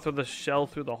throw the shell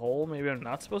through the hole. Maybe I'm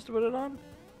not supposed to put it on.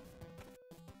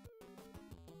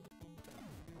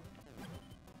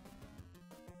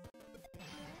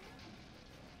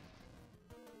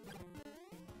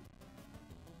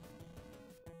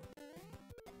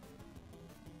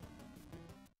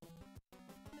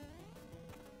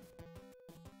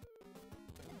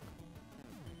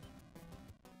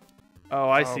 Oh,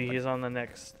 I see. but- He's on the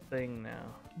next thing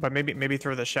now. But maybe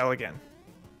throw the shell again.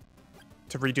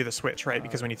 To redo the switch, right?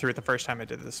 Because when you threw it the first time, it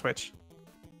did the switch.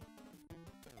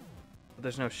 But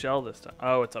there's no shell this time.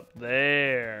 Oh, it's up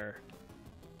there.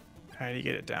 How do you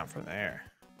get it down from there?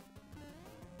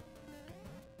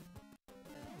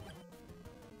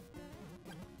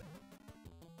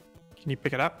 Can you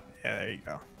pick it up? Yeah, there you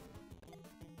go.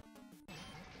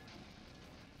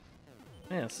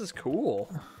 Man, this is cool.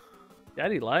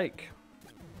 Daddy like.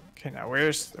 Okay, now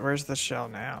where's the shell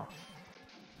now?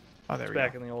 Oh, there It's we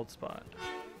back go. in the old spot.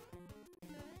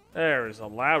 There's a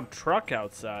loud truck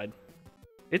outside.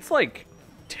 It's like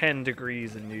 10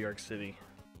 degrees in New York City.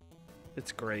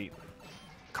 It's great.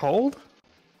 Cold?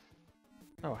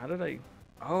 Oh, how did I...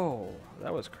 Oh,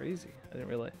 that was crazy. I didn't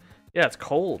realize. Yeah, it's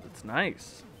cold. It's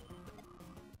nice.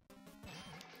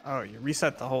 Oh, you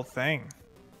reset the whole thing.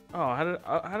 Oh, how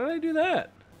did I do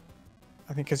that?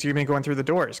 I think because you've been going through the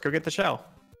doors. Go get the shell.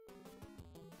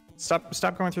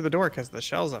 Stop going through the door because the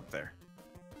shell's up there.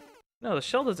 No, the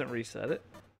shell doesn't reset it.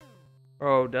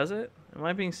 Oh, does it? Am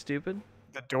I being stupid?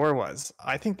 The door was.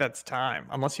 I think that's time.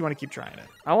 Unless you want to keep trying it.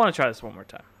 I want to try this one more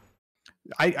time.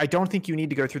 I don't think you need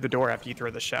to go through the door after you throw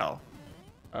the shell.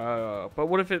 But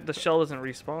what if the shell doesn't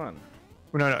respawn?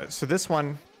 No. So this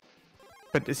one.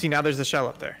 But see, now there's the shell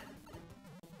up there.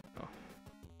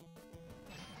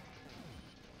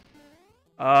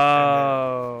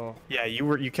 Oh. Yeah,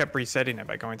 you kept resetting it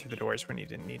by going through the doors when you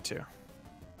didn't need to.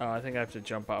 Oh, I think I have to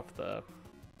jump off the...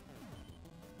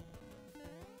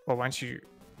 Well, why don't you...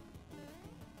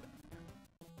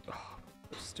 Oh,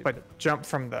 stupid. But jump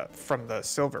from the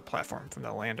silver platform, from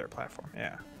the lander platform.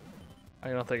 Yeah. I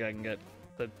don't think I can get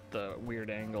the weird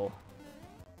angle.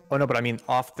 Oh no, but I mean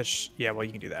off the. Yeah, well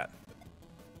you can do that.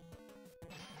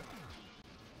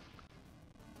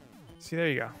 See, there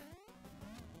you go.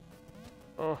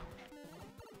 Oh,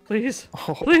 please,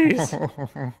 please.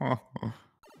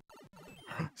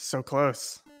 So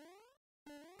close.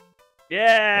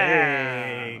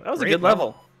 Yeah, Hey, that was a great good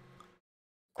level.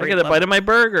 I get a bite of my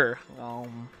burger.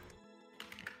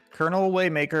 Colonel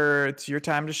Waymaker, it's your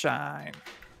time to shine.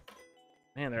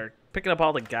 Man, they're picking up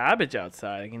all the garbage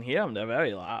outside. I can hear them. They're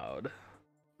very loud.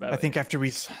 I think after we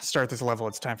start this level,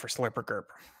 it's time for Slurp or Gurp.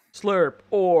 Slurp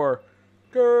or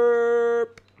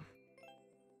Gurp.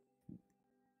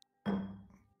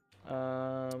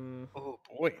 Oh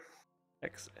boy.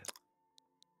 Exit.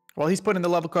 While he's putting the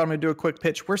level code, I'm going to do a quick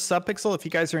pitch. We're Subpixel. If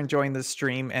you guys are enjoying this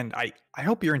stream, and I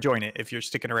hope you're enjoying it if you're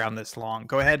sticking around this long,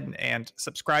 go ahead and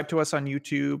subscribe to us on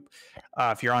YouTube.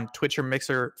 If you're on Twitch or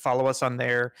Mixer, follow us on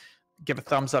there. Give a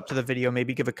thumbs up to the video.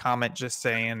 Maybe give a comment just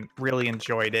saying, really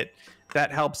enjoyed it.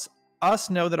 That helps us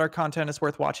know that our content is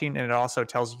worth watching, and it also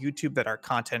tells YouTube that our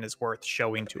content is worth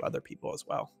showing to other people as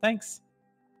well. Thanks.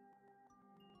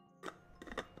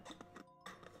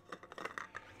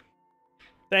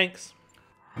 Thanks.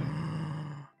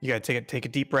 You gotta take a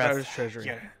deep breath. Treasure, treasury.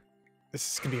 Yeah,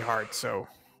 this is gonna be hard. So,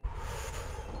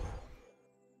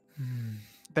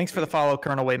 thanks for the follow,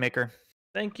 Colonel Waymaker.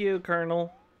 Thank you,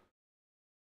 Colonel.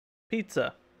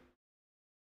 Pizza.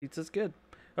 Pizza's good.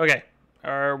 Okay,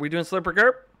 are we doing Slurp or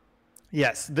Gurp?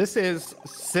 Yes, this is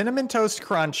Cinnamon Toast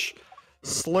Crunch,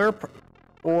 Slurp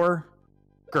or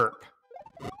Gurp.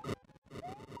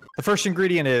 The first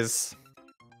ingredient is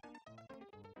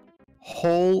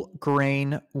whole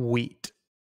grain wheat.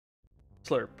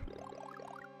 Slurp.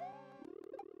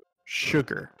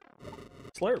 Sugar.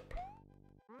 Slurp.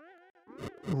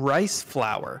 Rice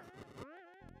flour.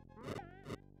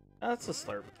 That's a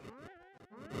slurp.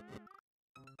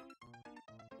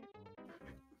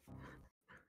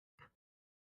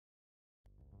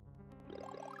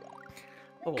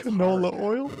 Canola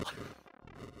oil.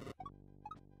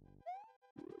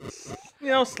 You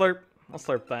know, slurp. I'll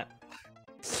slurp that.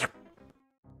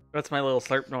 That's my little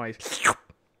slurp noise.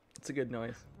 It's a good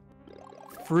noise.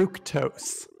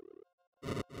 Fructose.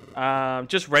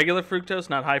 Just regular fructose,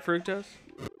 not high fructose?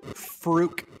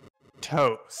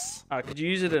 Fructose. Could you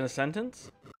use it in a sentence?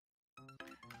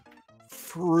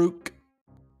 Fructose.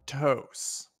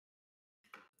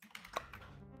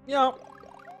 Yeah.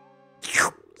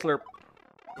 Slurp.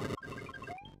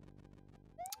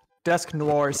 Desk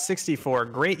Noir 64.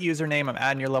 Great username. I'm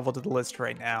adding your level to the list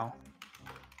right now.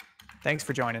 Thanks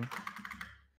for joining.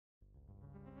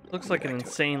 Looks like an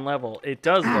insane level. It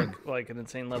does look like an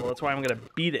insane level. That's why I'm going to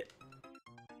beat it.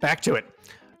 Back to it.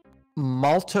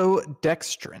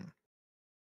 Maltodextrin.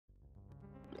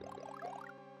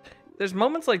 There's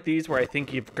moments like these where I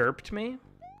think you've gurped me.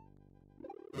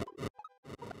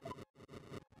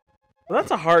 Well,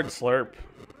 that's a hard slurp.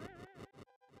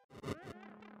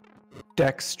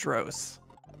 Dextrose.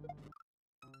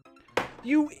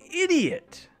 You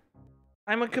idiot!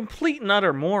 I'm a complete and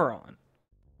utter moron.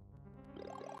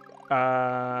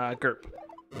 Gurp.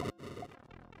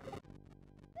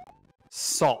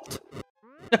 Salt.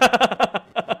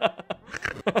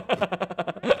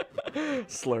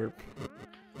 Slurp.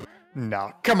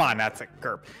 No, come on, that's a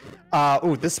Gurp.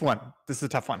 Ooh, this one. This is a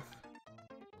tough one.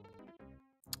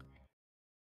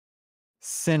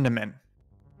 Cinnamon.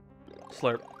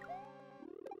 Slurp.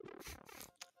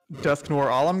 Dusk Noir,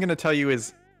 all I'm going to tell you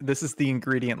is this is the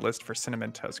ingredient list for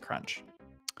Cinnamon Toast Crunch.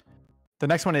 The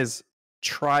next one is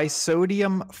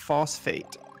trisodium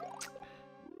phosphate.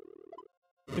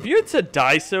 If you had said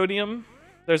disodium,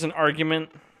 there's an argument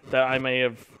that I may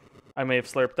have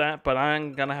slurped that, but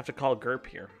I'm gonna have to call Gurp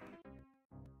here.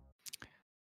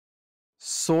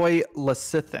 Soy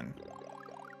lecithin.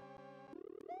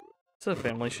 It's a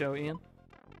family show, Ian.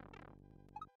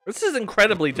 This is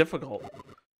incredibly difficult.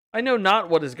 I know not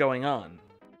what is going on.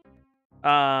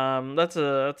 That's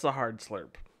a hard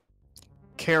slurp.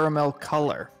 Caramel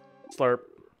color. Slurp.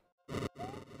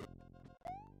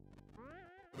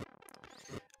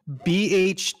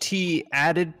 BHT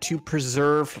added to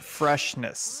preserve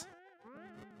freshness.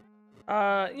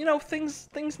 You know, things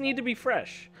need to be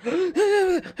fresh.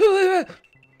 Things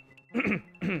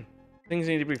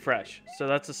need to be fresh. So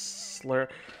that's a slurp.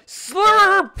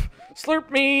 Slurp!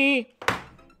 Slurp me!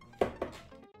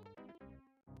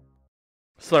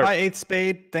 Slurp. Hi, 8th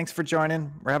Spade. Thanks for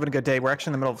joining. We're having a good day. We're actually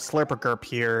in the middle of Slurp or Gurp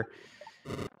here.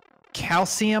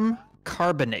 Calcium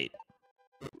carbonate.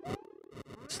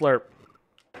 Slurp.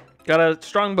 Got a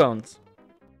strong bones.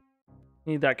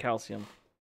 Need that calcium.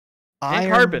 And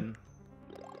Iron carbon.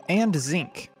 and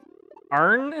zinc.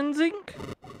 Iron and zinc?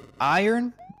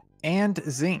 Iron and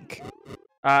zinc.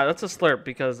 That's a slurp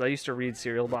because I used to read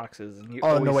cereal boxes. And you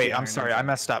Oh, no, always wait. see I'm iron sorry. and I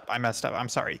messed up. I'm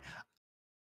sorry.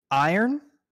 Iron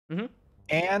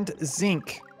and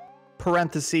zinc,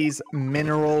 parentheses,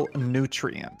 mineral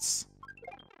nutrients.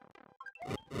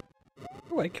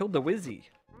 Oh, I killed the Wizzy.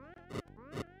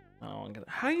 Oh,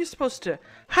 how are you supposed to?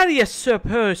 How are you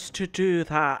supposed to do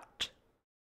that?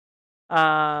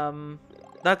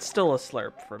 That's still a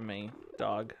slurp from me,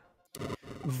 dog.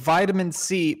 Vitamin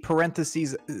C,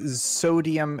 parentheses,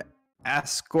 sodium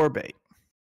ascorbate.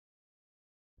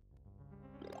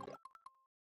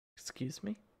 Excuse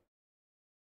me?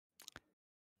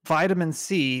 Vitamin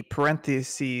C,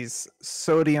 parentheses,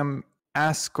 sodium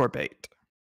ascorbate.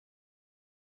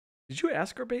 Did you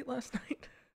ascorbate last night?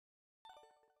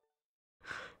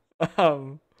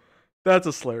 That's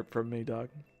a slurp from me, dog.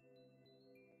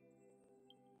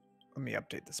 Let me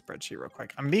update the spreadsheet real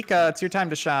quick. Amika, it's your time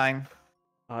to shine.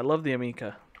 I love the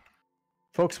Amica.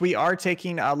 Folks, we are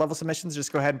taking level submissions.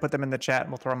 Just go ahead and put them in the chat,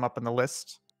 and we'll throw them up in the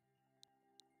list.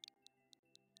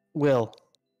 Will.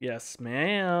 Yes,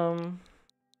 ma'am.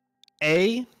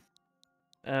 A,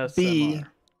 SMR. B,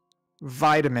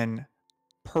 vitamin,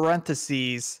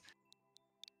 parentheses,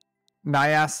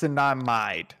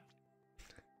 niacinamide.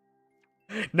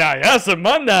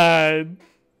 Niacinamide.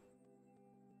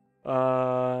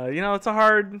 It's a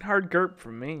hard GURP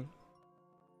from me.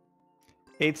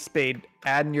 8th Spade,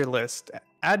 add in your list.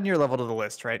 Add in your level to the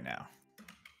list right now.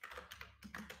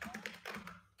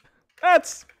 I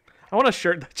want a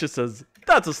shirt that just says,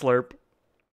 that's a slurp.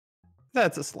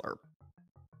 That's a slurp.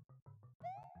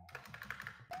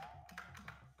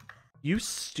 You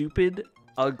stupid,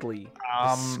 ugly,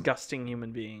 disgusting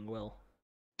human being, Will.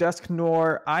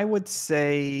 Dusknor, I would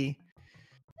say...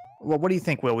 Well, what do you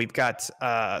think, Will? We've got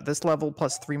this level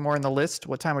plus 3 more in the list.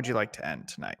 What time would you like to end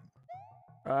tonight?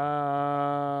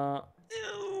 What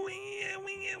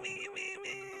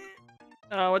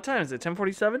time is it?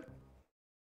 10:47?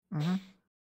 Mm-hmm.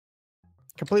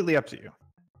 Completely up to you.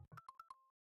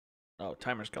 Oh,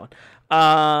 timer's going.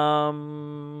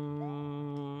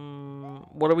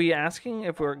 What are we asking?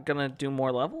 If we're gonna do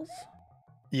more levels?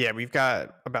 Yeah, we've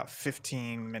got about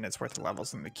 15 minutes worth of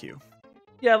levels in the queue.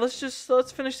 Yeah, let's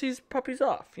finish these puppies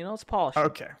off. Let's polish them.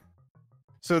 Okay.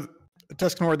 So,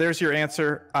 Dusknor, there's your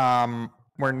answer.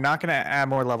 We're not going to add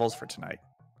more levels for tonight.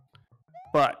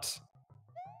 But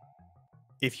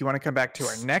if you want to come back to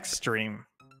our next stream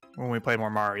when we play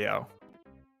more Mario,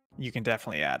 you can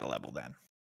definitely add a level then.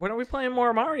 When are we playing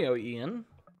more Mario, Ian?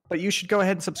 But you should go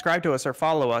ahead and subscribe to us or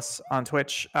follow us on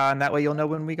Twitch, and that way you'll know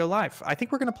when we go live. I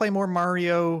think we're going to play more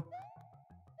Mario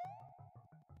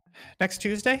next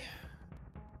Tuesday.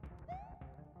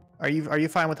 Are you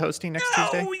fine with hosting next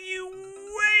Tuesday? No, you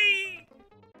wait.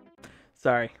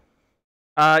 Sorry.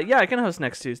 Yeah, I can host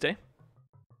next Tuesday.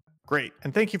 Great,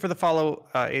 and thank you for the follow,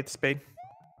 8th Spade.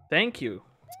 Thank you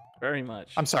very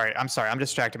much. I'm sorry. I'm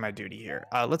distracting my duty here.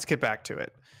 Let's get back to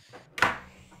it.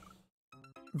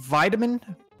 Vitamin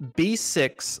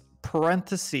B6,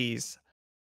 parentheses,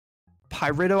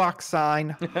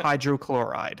 pyridoxine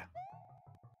hydrochloride.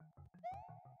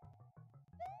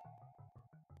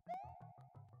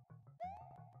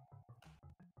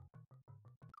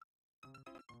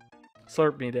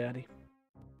 Slurp me, daddy.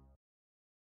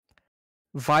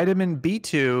 Vitamin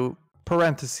B2,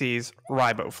 parentheses,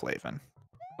 riboflavin.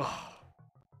 Oh.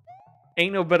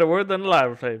 Ain't no better word than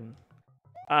riboflavin.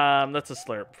 That's a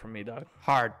slurp from me, dog.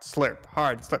 Hard slurp.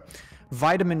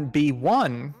 Vitamin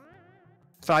B1,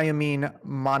 thiamine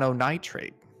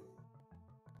mononitrate.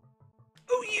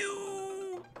 Oh,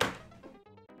 you!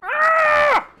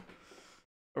 Ah!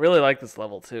 I really like this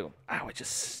level, too. Ow, I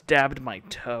just stabbed my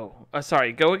toe.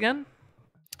 Sorry, go again?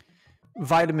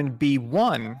 Vitamin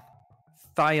B1,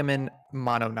 thiamine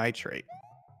mononitrate.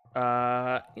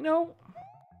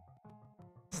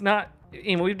 It's not...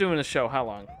 Ian, we've been doing this show how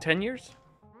long? 10 years?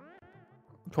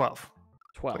 12.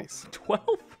 12. Please. 12?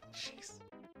 Jeez.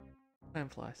 Time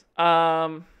flies.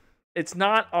 It's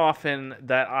not often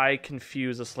that I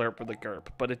confuse a slurp with a gurp,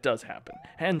 but it does happen.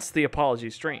 Hence the apology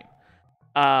stream.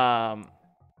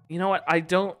 You know what?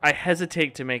 I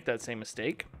hesitate to make that same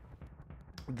mistake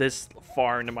this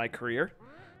far into my career.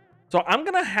 So I'm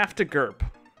going to have to gurp.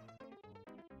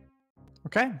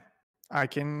 Okay. I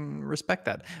can respect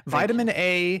that. Vitamin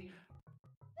A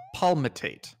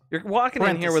palmitate. You're walking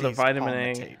in here with a vitamin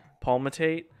palmitate.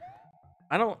 palmitate.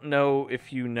 I don't know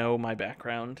if you know my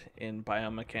background in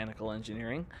biomechanical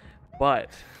engineering, but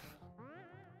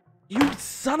you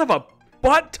son of a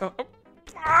butt.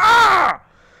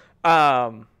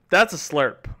 That's a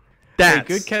slurp. That's Hey,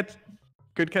 good catch.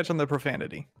 Good catch on the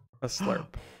profanity. a slurp.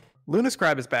 Luna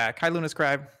Scribe is back. Hi, Luna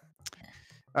Scribe.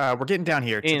 We're getting down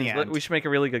here to the Ian, end. we should make a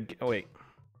really good. Oh wait,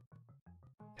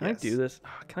 can I Yes. do this?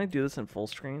 Can I do this in full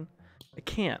screen? I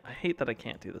can't. I hate that I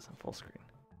can't do this in full screen.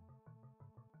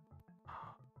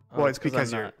 Well, it's 'cause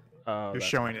because I'm you're not- oh, you're that's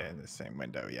showing why. it in the same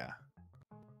window. Yeah.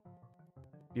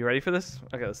 You ready for this?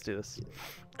 Okay, let's do this.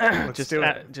 Let's do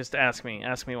it. Just ask me.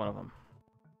 Ask me one of them.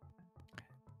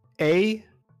 A,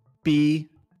 B,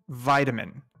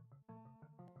 vitamin.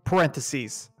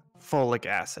 Parentheses, folic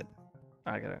acid.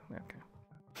 I got it. Okay.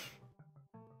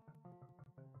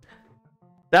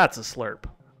 That's a slurp.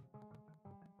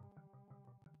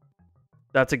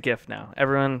 That's a GIF now.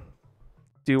 Everyone,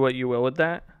 do what you will with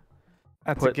that.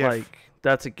 That's Put a GIF.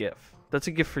 that's a GIF. That's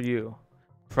a GIF for you,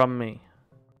 from me.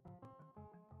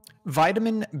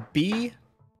 Vitamin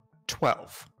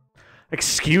B12.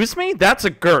 Excuse me? That's a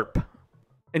GURP.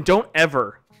 And don't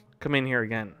ever come in here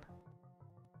again.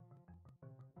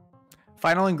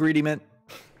 Final ingredient.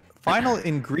 Final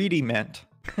ingredient.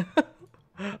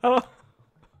 Oh.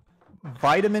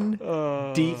 Vitamin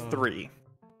D3.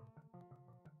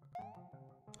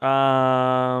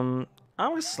 I'm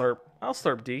gonna slurp. I'll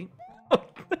slurp D.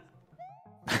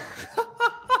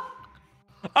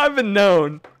 I've been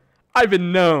known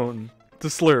to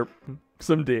slurp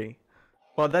some D.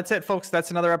 Well, that's it, folks.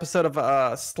 That's another episode of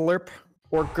Slurp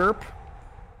or GURP.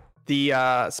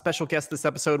 The special guest this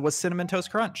episode was Cinnamon Toast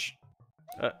Crunch.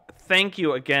 Thank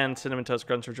you again, Cinnamon Toast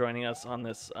Crunch, for joining us on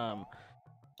this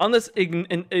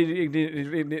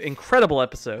incredible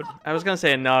episode. I was gonna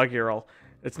say inaugural.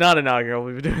 It's not inaugural.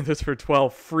 We've been doing this for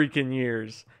 12 freaking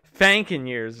years. Fanking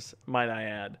years, might I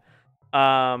add.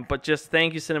 But just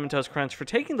thank you, Cinnamon Toast Crunch, for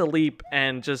taking the leap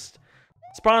and just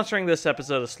sponsoring this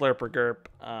episode of Slurp or GURP.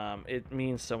 It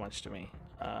means so much to me.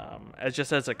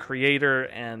 As a creator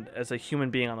and as a human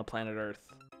being on the planet Earth.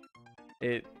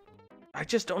 I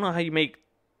just don't know how you make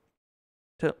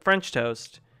French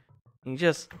toast. You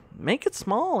just make it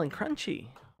small and crunchy.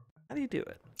 How do you do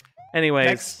it?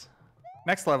 Anyways,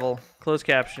 Next level. closed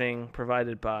captioning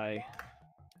provided by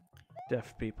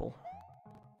deaf people.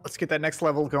 Let's get that next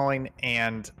level going,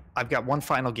 and I've got one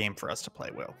final game for us to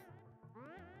play, Will.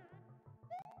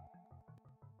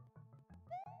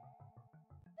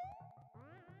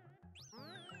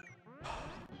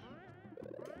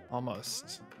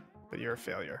 Almost, but you're a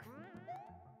failure.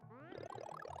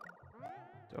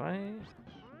 Do I?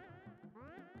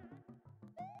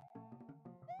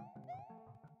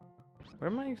 Where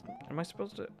am I? Am I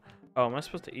supposed to? Oh, am I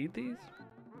supposed to eat these?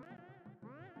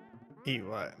 Eat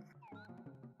what?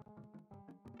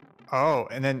 Oh,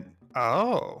 and then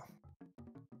oh.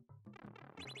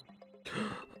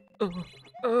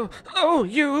 Oh,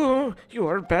 you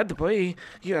are a bad boy.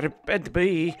 You are a bad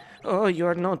boy. Oh, you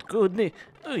are not good.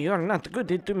 Oh, you are not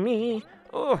good to me.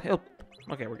 Oh, help.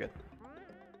 Okay, we're good.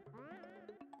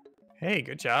 Hey,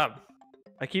 good job.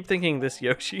 I keep thinking this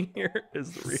Yoshi here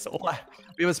is real.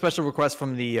 We have a special request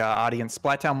from the audience.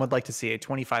 Splattown would like to see a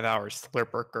 25-hour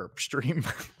Slurper GURP stream.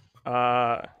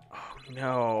 Oh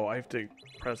no, I have to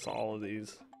press all of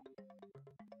these.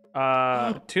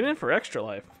 Tune in for Extra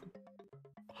Life.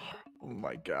 Oh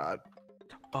my god.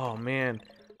 Oh man.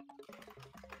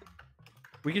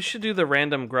 We should do the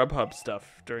random Grubhub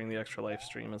stuff during the Extra Life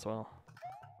stream as well.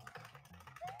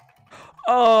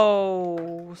 Oh,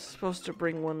 was supposed to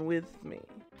bring one with me.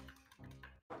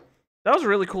 That was a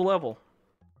really cool level.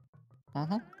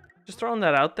 Just throwing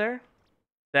that out there.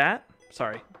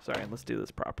 Sorry, let's do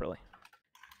this properly.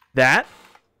 That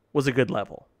was a good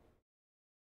level.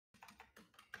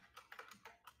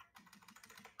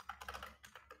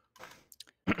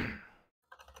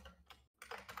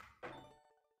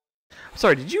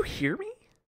 Sorry, did you hear me?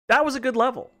 That was a good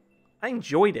level. I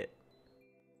enjoyed it.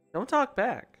 Don't talk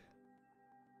back.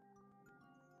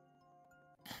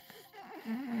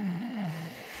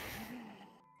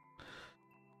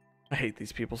 I hate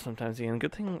these people sometimes, Ian.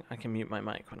 Good thing I can mute my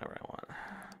mic whenever I want.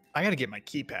 I gotta get my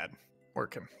keypad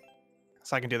working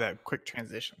so I can do that quick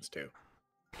transitions too.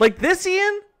 Like this,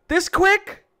 Ian? This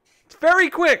quick? It's very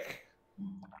quick.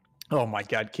 Oh my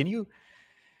god, can you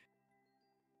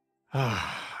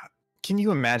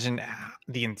imagine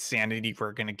the insanity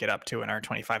we're gonna get up to in our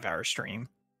 25-hour stream?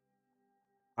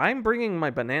 I'm bringing my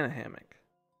banana hammock.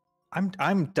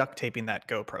 I'm duct taping that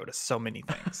GoPro to so many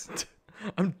things.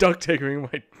 I'm duct taping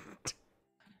my.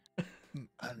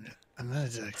 I'm not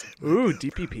duct taping. Ooh,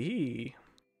 DPP.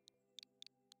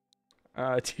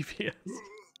 TPS.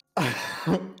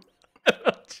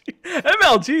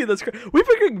 MLG. That's great. We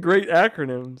pick great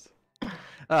acronyms.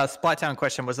 Splattown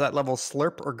question: was that level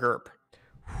slurp or GURP?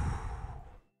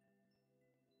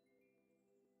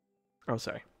 Oh,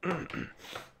 sorry.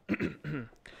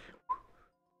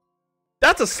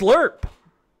 That's a slurp.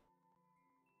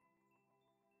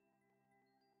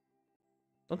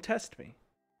 Don't test me.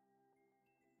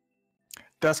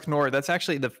 Dusk Nor, that's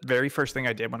actually the very first thing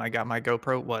I did when I got my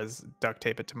GoPro was duct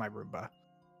tape it to my Roomba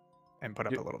and put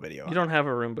up a little video. You don't have a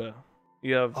Roomba.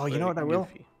 You have. Oh, you know what I will?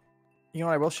 You know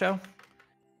what I will show?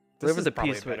 This is the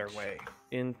probably piece a better way.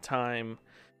 In time.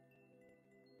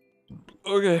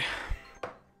 Okay.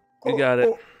 You got it.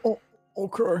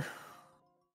 Okay.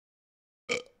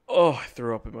 Oh, I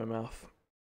threw up in my mouth.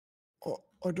 Oh,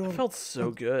 I don't. It felt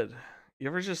so good. You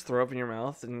ever just throw up in your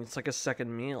mouth and it's like a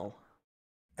second meal?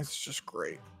 It's just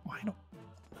great. Why don't?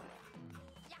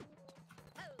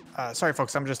 Sorry,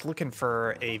 folks. I'm just looking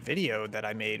for a video that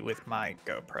I made with my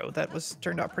GoPro that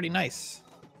turned out pretty nice.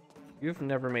 You've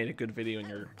never made a good video in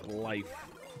your life.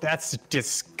 That's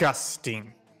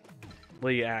disgusting.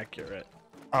 Really accurate.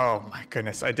 Oh my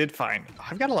goodness, I did find.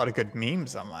 I've got a lot of good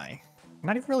memes on my.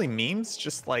 Not even really memes,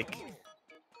 just like.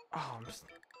 Oh,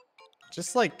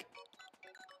 just like.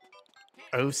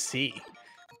 OC.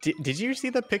 Did you see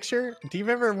the picture? Do you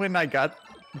remember when I got?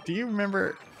 Do you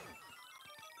remember?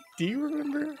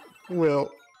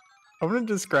 Will, I'm gonna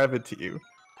describe it to you.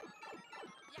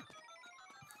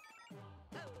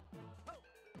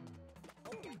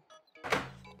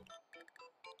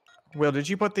 Will, did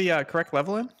you put the correct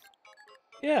level in?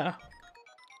 Yeah.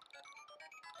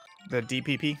 The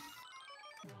DPP?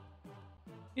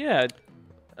 Yeah.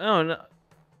 Oh, no.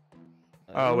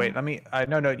 Oh, wait, let me...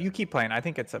 no, you keep playing. I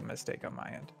think it's a mistake on my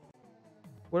end.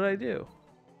 What did I do?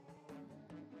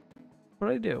 What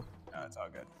did I do? No, it's all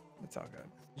good. It's all good.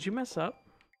 Did you mess up?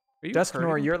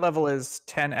 Dusknor, your level is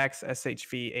 10x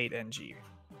SHV 8NG.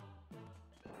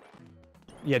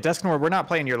 Yeah, Dusknor, we're not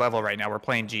playing your level right now. We're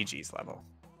playing GG's level.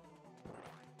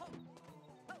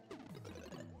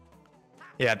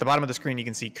 Yeah, at the bottom of the screen, you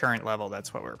can see current level.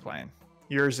 That's what we're playing.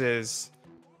 Yours is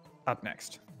up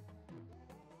next.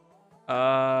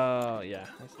 Yeah.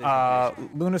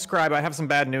 Luna Scribe, I have some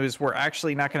bad news. We're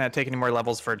actually not going to take any more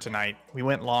levels for tonight. We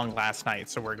went long last night,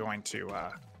 so we're going to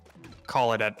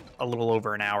call it at a little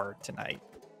over an hour tonight.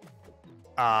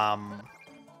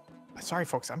 Sorry,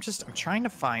 folks. I'm trying to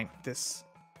find this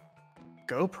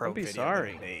GoPro video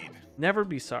sorry. that I made. Never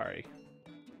be sorry.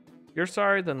 You're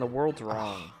sorry, then the world's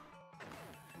wrong.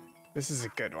 This is a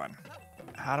good one.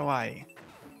 How do I...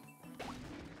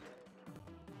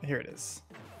 Here it is.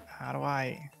 How do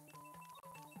I...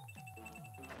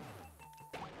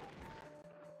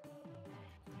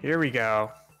 Here we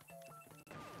go.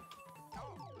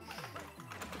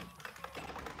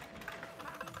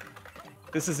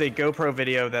 This is a GoPro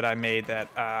video that I made that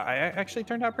I actually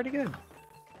turned out pretty good.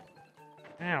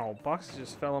 Ow, boxes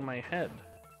just fell on my head.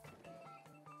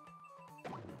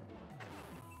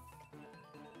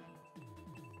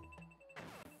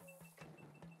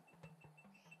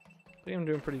 I think I'm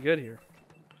doing pretty good here.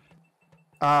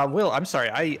 Will, I'm sorry.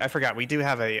 I forgot. We do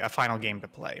have a final game to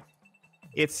play.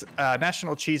 It's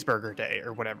National Cheeseburger Day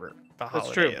or whatever the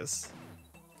holiday is.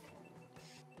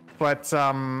 But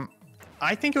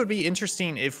I think it would be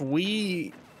interesting if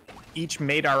we each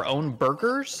made our own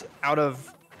burgers out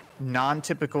of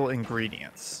non-typical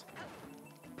ingredients.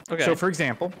 Okay. So, for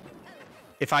example,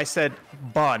 if I said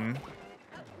bun,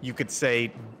 you could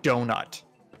say donut.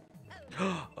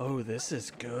 Oh, this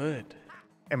is good.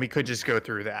 And we could just go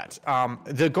through that.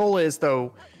 The goal is,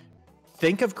 though,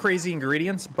 think of crazy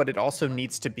ingredients, but it also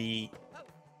needs to be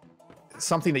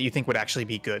something that you think would actually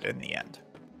be good in the end.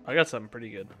 I got something pretty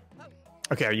good.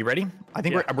 Okay, are you ready? I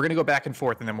think we're gonna go back and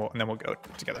forth, and then we'll go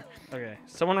together. Okay,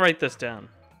 someone write this down.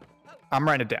 I'm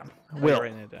writing it down. Will,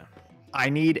 writing it down. I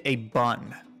need a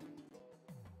bun.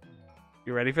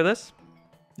 You ready for this?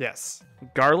 Yes.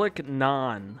 Garlic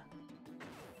naan.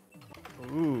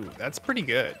 Ooh, that's pretty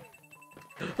good.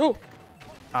 Oh.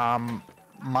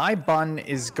 My bun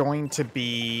is going to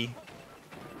be...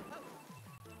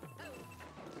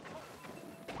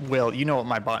 Will, you know what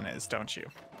my bun is, don't you?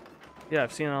 Yeah,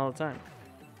 I've seen it all the time.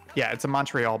 Yeah, it's a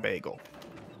Montreal bagel.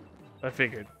 I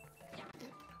figured.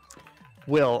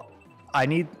 Will, I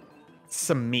need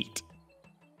some meat.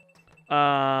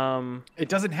 It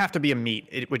doesn't have to be a meat.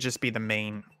 It would just be the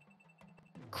main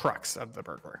crux of the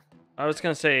burger. I was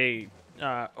gonna say,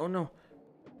 oh no.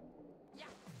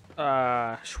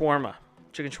 Shawarma.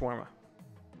 Chicken shawarma.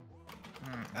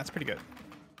 That's pretty good.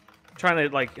 I'm trying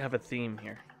to like have a theme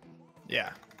here.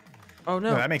 Yeah. Oh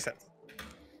no. No, that makes sense.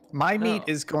 My meat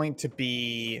No. is going to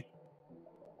be...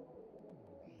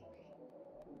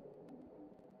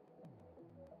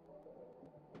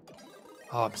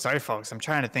 Oh, I'm sorry, folks. I'm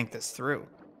trying to think this through.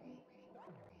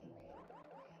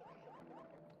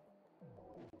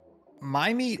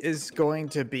 My meat is going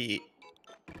to be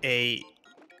a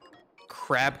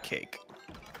crab cake.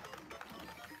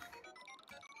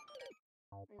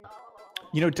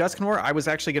 You know, Dusknoir, I was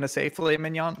actually going to say filet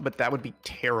mignon, but that would be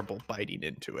terrible biting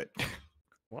into it.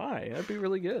 Why? That'd be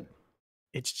really good.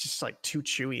 It's just like too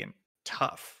chewy and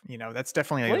tough. You know, that's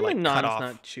definitely Filet like cut mignon's off.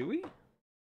 not chewy.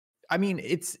 I mean,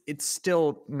 it's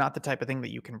still not the type of thing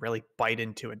that you can really bite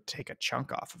into and take a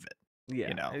chunk off of it. Yeah.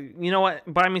 You know. You know what?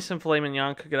 Buy me some filet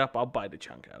mignon, cook it up. I'll bite a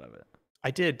chunk out of it.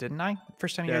 I did, didn't I?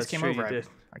 First time you Yeah, guys that's came true, over, you did.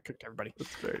 I cooked everybody.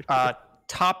 That's very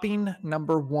Topping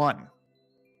number 1.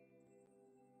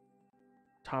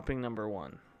 Topping number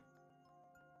 1.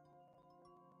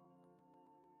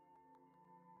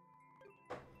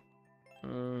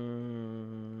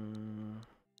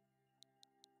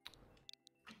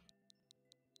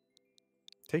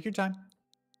 Take your time.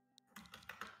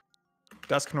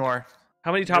 Dusknoir.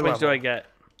 How many Your toppings do level. I get?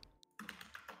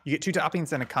 You get 2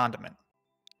 toppings and a condiment.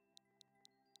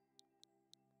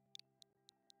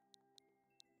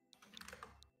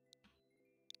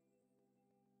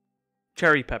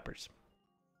 Cherry peppers.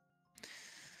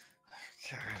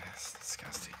 God, that's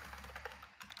disgusting.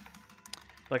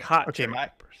 Like hot Okay, cherry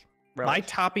peppers. My Relish.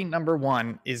 topping number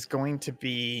 1 is going to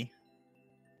be...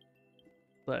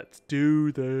 Let's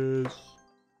do this.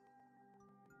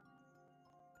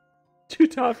 2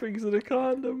 toppings and a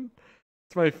condom.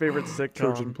 It's my favorite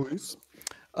sitcom. please.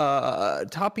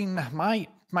 Topping...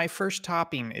 My first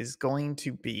topping is going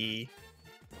to be...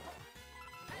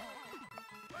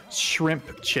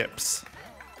 shrimp chips.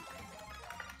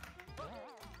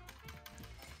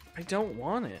 I don't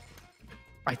want it.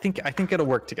 I think it'll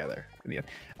work together.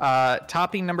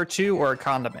 Topping number 2 or a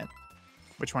condiment?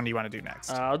 Which one do you want to do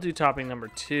next? I'll do topping number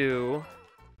 2.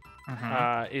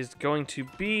 Is going to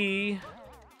be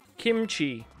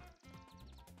kimchi.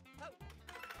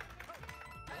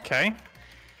 Okay.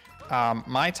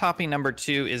 My topping number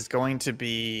 2 is going to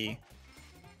be...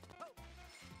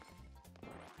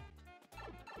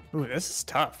 Ooh, this is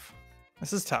tough.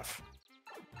 This is tough.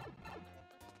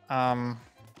 What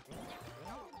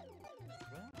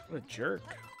a jerk.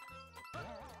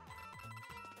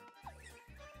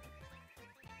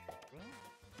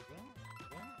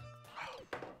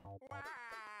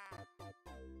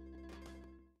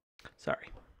 Sorry,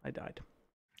 I died.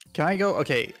 Can I go?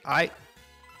 Okay, I'm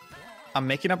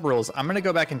making up rules. I'm gonna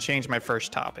go back and change my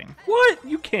first topping, What?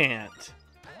 You can't.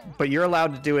 but you're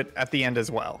allowed to do it at the end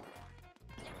as well.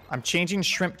 I'm changing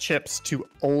shrimp chips to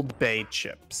Old Bay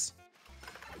chips.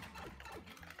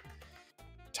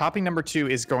 Topping number 2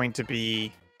 is going to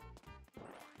be...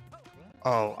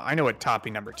 Oh, I know what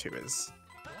topping number 2 is.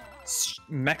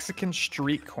 Mexican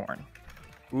street corn.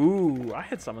 Ooh, I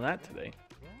had some of that today.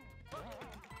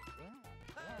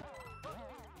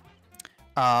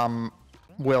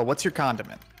 Will, what's your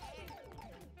condiment?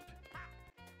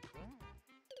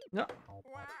 No.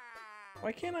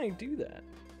 Why can't I do that?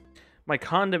 My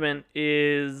condiment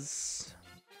is...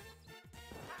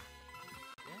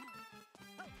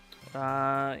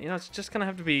 it's just gonna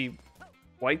have to be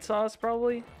white sauce,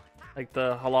 probably. Like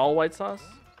the halal white sauce.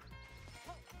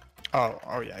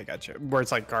 Oh yeah, I got you. Where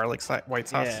it's like garlic white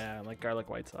sauce. Yeah, like garlic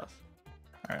white sauce.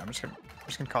 All right, I'm just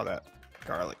gonna call that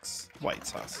garlic white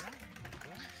sauce.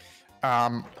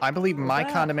 I believe my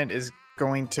that? condiment is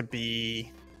going to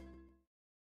be...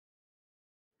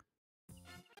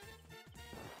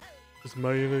 Is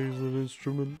mayonnaise an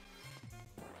instrument?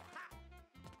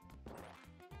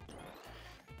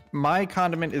 My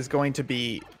condiment is going to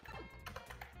be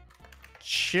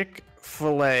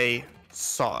Chick-fil-A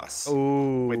sauce.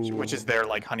 Ooh, Which is their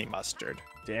like honey mustard.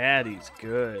 Daddy's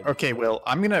good. Okay, Will,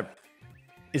 I'm gonna...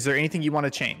 Is there anything you want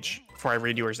to change before I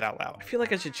read yours out loud? I feel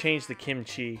like I should change the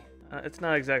kimchi. It's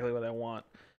not exactly what I want.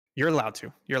 You're allowed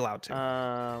to. You're allowed to.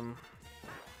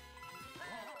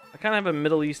 I kind of have a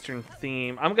Middle Eastern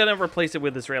theme. I'm gonna replace it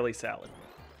with Israeli salad.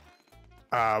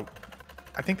 I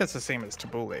think that's the same as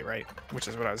tabbouleh, right? Which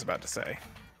is what I was about to say.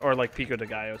 Or like pico de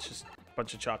gallo. It's just a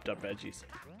bunch of chopped up veggies.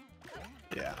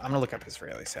 Yeah, I'm gonna look up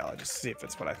Israeli salad just to see if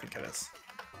it's what I think it is.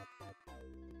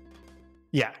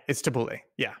 Yeah, it's tabbouleh.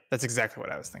 Yeah, that's exactly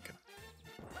what I was thinking.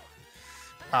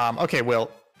 Okay,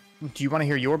 Will, do you want to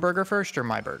hear your burger first or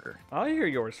my burger? I'll hear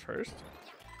yours first.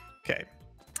 Okay.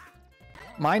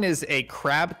 Mine is a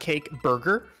crab cake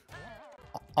burger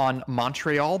on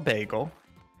Montreal bagel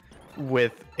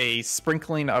with a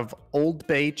sprinkling of Old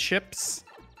Bay chips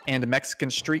and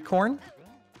Mexican street corn.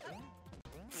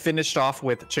 finished off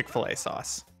with Chick-fil-A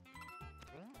sauce.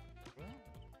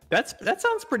 That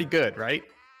sounds pretty good, right?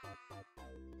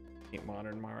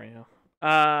 Modern Mario.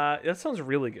 That sounds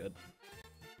really good.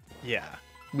 Yeah,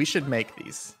 we should make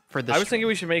these for this. I was thinking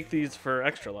we should make these for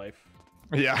Extra Life.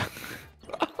 Yeah.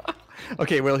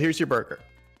 Okay, well, here's your burger.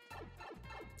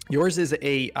 Yours is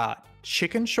a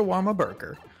chicken shawarma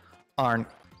burger on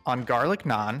garlic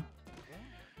naan,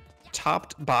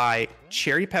 topped by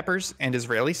cherry peppers and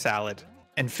Israeli salad,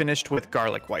 and finished with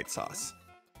garlic white sauce.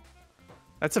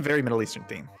 That's a very Middle Eastern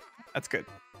theme. That's good.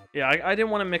 Yeah, I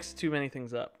didn't want to mix too many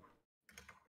things up.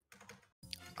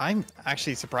 I'm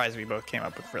actually surprised we both came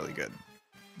up with really good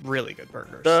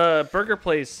burgers. The burger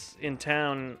place in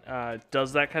town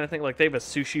does that kind of thing. Like they have a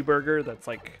sushi burger that's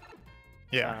like,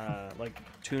 like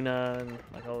tuna and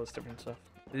like all this different stuff.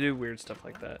 They do weird stuff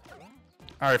like that.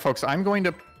 All right, folks, I'm going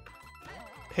to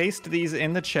paste these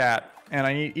in the chat, and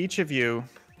I need each of you.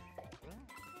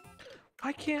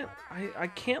 I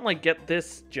can't like get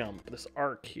this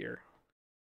arc here.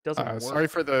 Doesn't work. Sorry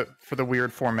for the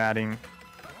weird formatting,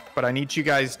 but I need you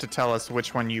guys to tell us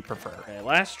which one you prefer. Okay,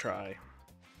 last try.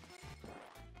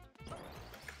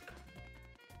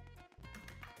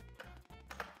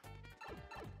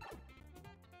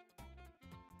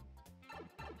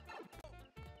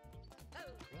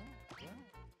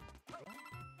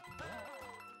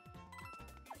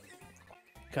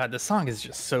 God, this song is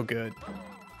just so good.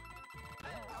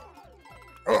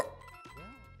 I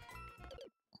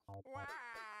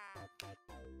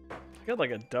got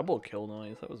like a double kill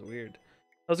noise. That was weird.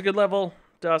 That was a good level.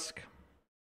 Dusk.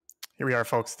 Here we are,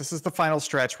 folks. This is the final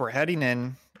stretch. We're heading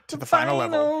in to the final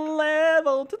level.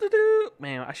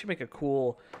 Man, I should make a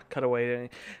cool cutaway.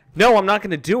 No, I'm not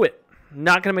going to do it. I'm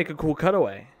not going to make a cool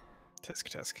cutaway.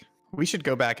 Tisk. We should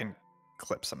go back and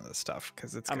clip some of this stuff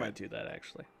because it's good. I might do that,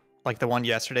 actually. Like the one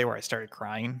yesterday where I started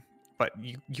crying, but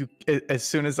you as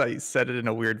soon as I said it in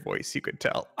a weird voice, you could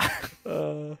tell.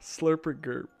 Slurper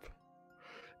Gerp.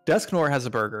 Desknor has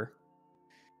a burger.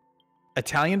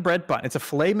 Italian bread bun. It's a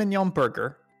filet mignon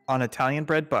burger on Italian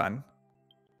bread bun,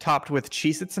 topped with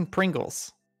Cheez-Its and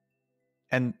Pringles,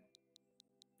 and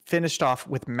finished off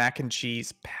with mac and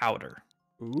cheese powder.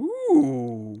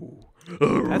 Ooh.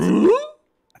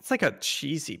 That's like a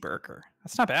cheesy burger.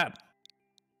 That's not bad.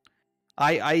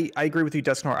 I agree with you,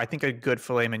 Desknor. I think a good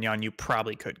filet mignon you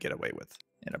probably could get away with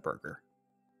in a burger.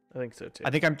 I think so too. I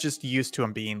think I'm just used to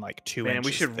them being like 2 inches. Man,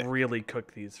 we should thick. really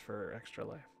cook these for Extra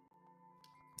Life.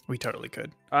 We totally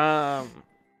could.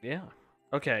 Yeah.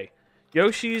 Okay.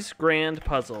 Yoshi's Grand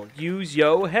Puzzle. Use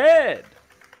yo head.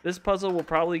 This puzzle will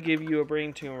probably give you a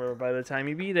brain tumor by the time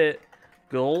you beat it.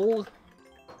 Gold.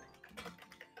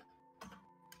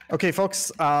 Okay,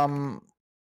 folks.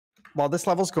 While this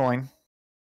level's going,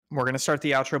 we're going to start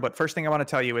the outro. But first thing I want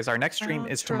to tell you is our next stream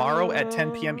is tomorrow at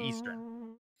 10 p.m. Eastern.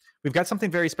 We've got something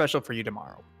very special for you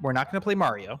tomorrow. We're not going to play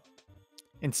Mario.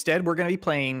 Instead, we're going to be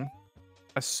playing,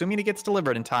 assuming it gets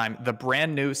delivered in time, the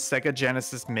brand new Sega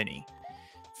Genesis Mini.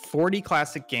 40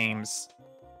 classic games,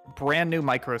 brand new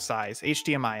micro size,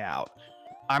 HDMI out.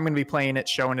 I'm going to be playing it,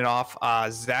 showing it off.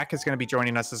 Zach is going to be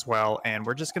joining us as well, and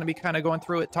we're just going to be kind of going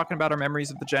through it, talking about our memories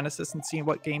of the Genesis and seeing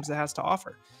what games it has to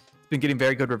offer. It's been getting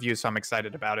very good reviews, so I'm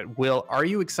excited about it. Will, are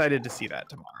you excited to see that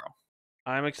tomorrow?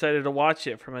 I'm excited to watch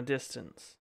it from a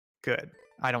distance. Good.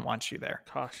 I don't want you there.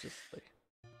 Cautiously.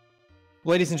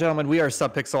 Ladies and gentlemen, we are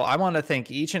Subpixel. I want to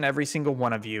thank each and every single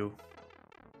one of you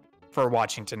for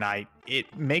watching tonight.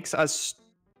 It makes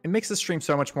the stream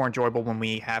so much more enjoyable when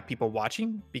we have people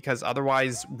watching, because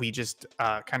otherwise we just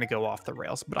kind of go off the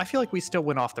rails. But I feel like we still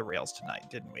went off the rails tonight,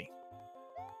 didn't we?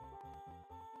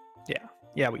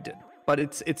 Yeah, we did. But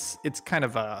it's kind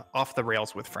of off the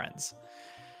rails with friends.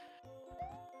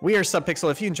 We are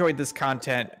Subpixel. If you enjoyed this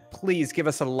content, please give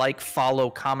us a like, follow,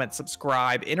 comment,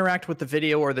 subscribe, interact with the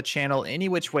video or the channel any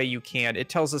which way you can. It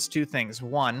tells us two things.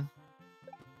 One,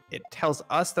 it tells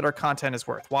us that our content is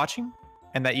worth watching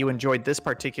and that you enjoyed this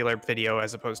particular video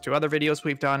as opposed to other videos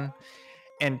we've done.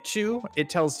 And two, it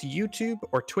tells YouTube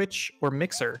or Twitch or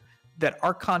Mixer that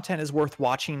our content is worth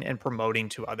watching and promoting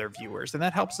to other viewers. And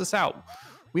that helps us out.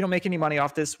 We don't make any money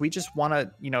off this. We just want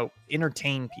to,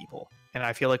 entertain people. And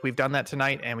I feel like we've done that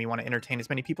tonight, and we want to entertain as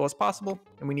many people as possible,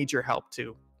 and we need your help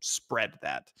to spread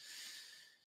that.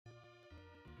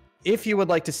 If you would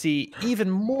like to see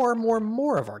even more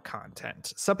of our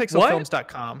content,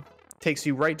 subpixelfilms.com takes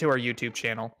you right to our YouTube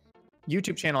channel.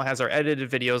 YouTube channel has our edited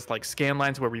videos like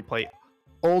Scanlines, where we play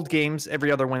old games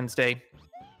every other Wednesday.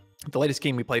 The latest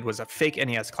game we played was a fake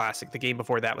NES classic. The game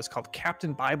before that was called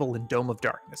Captain Bible and Dome of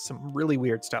Darkness. Some really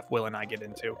weird stuff Will and I get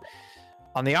into.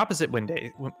 On the opposite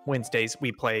Wednesdays,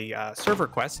 we play Server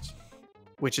Quest,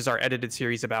 which is our edited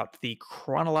series about the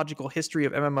chronological history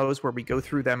of MMOs, where we go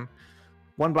through them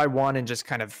one by one and just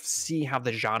kind of see how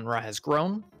the genre has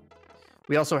grown.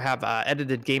 We also have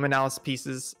edited game analysis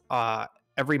pieces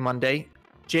every Monday.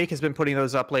 Jake has been putting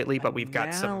those up lately, but we've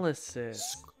got some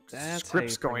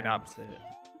scripts going up.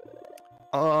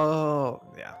 Oh,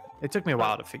 yeah. It took me a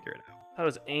while to figure it out. That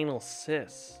was anal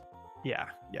cis. Yeah.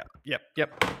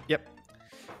 Yep.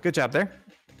 Good job there.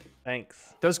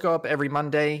 Thanks. Those go up every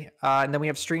Monday. And then we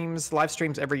have live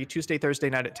streams every Tuesday, Thursday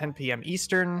night at 10 p.m.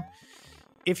 Eastern.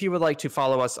 If you would like to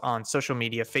follow us on social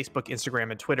media, Facebook,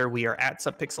 Instagram, and Twitter, we are at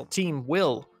Subpixel Team.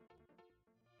 Will,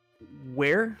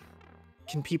 where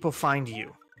can people find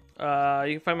you? You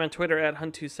can find me on Twitter at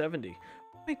Hunt270.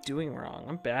 What am I doing wrong?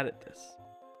 I'm bad at this.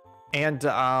 And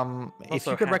if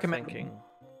you could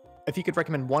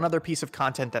recommend one other piece of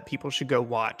content that people should go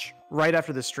watch right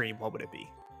after the stream, what would it be?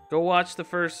 Go watch the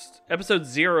first episode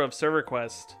 0 of Server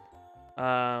Quest,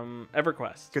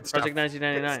 EverQuest, Good stuff. Project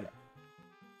 1999.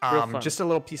 Just a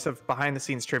little piece of behind the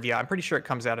scenes trivia. I'm pretty sure it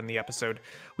comes out in the episode.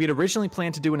 We had originally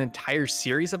planned to do an entire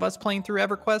series of us playing through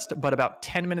EverQuest, but about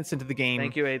 10 minutes into the game,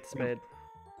 Thank you, 8th Spade.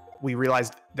 We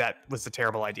realized that was a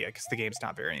terrible idea because the game's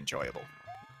not very enjoyable.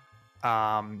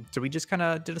 So we just kind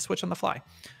of did a switch on the fly.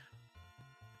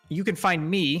 You can find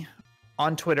me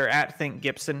on Twitter at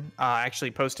ThinkGibson. I actually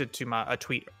posted to a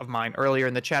tweet of mine earlier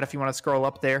in the chat if you want to scroll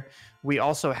up there. We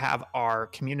also have our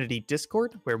community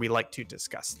Discord where we like to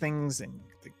discuss things and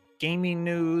the gaming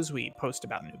news. We post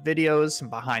about new videos, some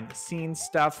behind the scenes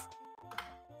stuff.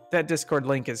 That Discord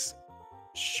link is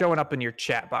showing up in your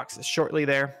chat boxes shortly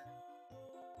there.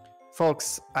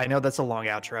 Folks, I know that's a long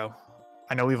outro.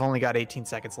 I know we've only got 18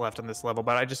 seconds left on this level,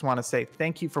 but I just want to say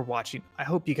thank you for watching. I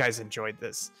hope you guys enjoyed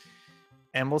this.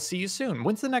 And we'll see you soon.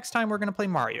 When's the next time we're going to play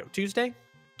Mario? Tuesday?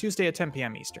 Tuesday at 10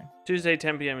 p.m. Eastern. Tuesday,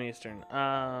 10 p.m. Eastern.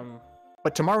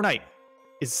 But tomorrow night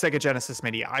is Sega Genesis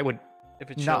Mania. I would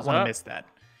not want to miss that.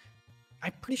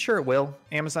 I'm pretty sure it will.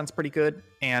 Amazon's pretty good.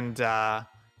 And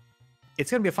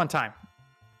it's going to be a fun time.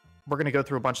 We're going to go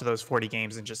through a bunch of those 40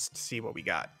 games and just see what we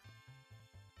got.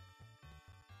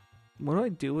 What do I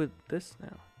do with this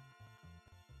now?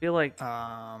 I feel like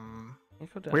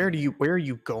where are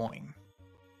you going?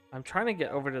 I'm trying to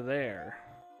get over to there.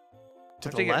 To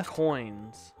the get left?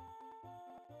 Coins.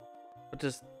 But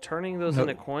does turning those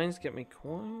into coins get me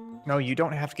coins? No, you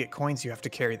don't have to get coins. You have to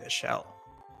carry the shell.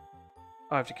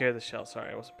 Oh, I have to carry the shell.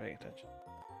 Sorry, I wasn't paying attention.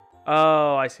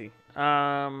 Oh, I see. If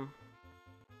I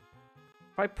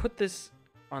put this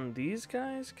on these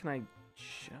guys, can I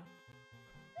shell?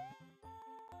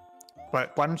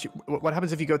 But why don't you? What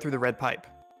happens if you go through the red pipe?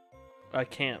 I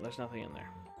can't. There's nothing in there.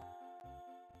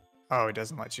 Oh, it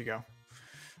doesn't let you go.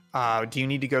 Do you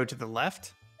need to go to the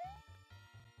left?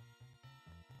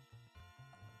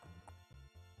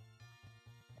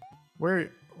 What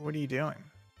are you doing?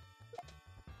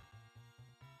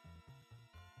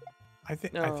 I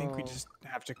think we just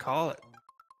have to call it.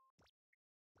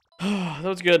 That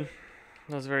was good.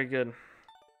 That was very good.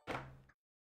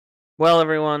 Well,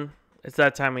 everyone, it's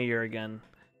that time of year again.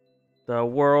 The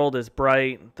world is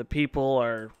bright. The people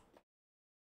are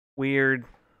weird.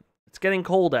 It's getting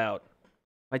cold out.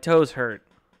 My toes hurt.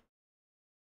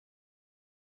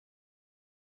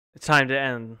 It's time to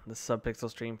end the Subpixel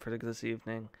stream for this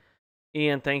evening.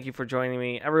 Ian, thank you for joining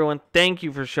me. Everyone, thank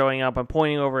you for showing up. I'm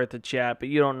pointing over at the chat, but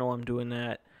you don't know I'm doing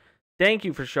that. Thank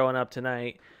you for showing up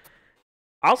tonight.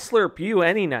 I'll slurp you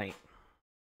any night.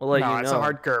 I'll let you know. It's a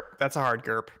hard gurp. That's a hard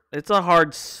gurp. It's a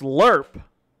hard slurp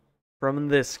from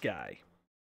this guy.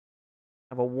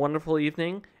 Have a wonderful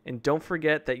evening, and don't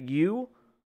forget that you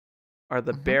are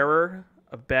the bearer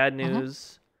of bad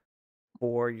news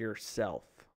for yourself.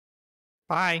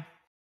 Bye.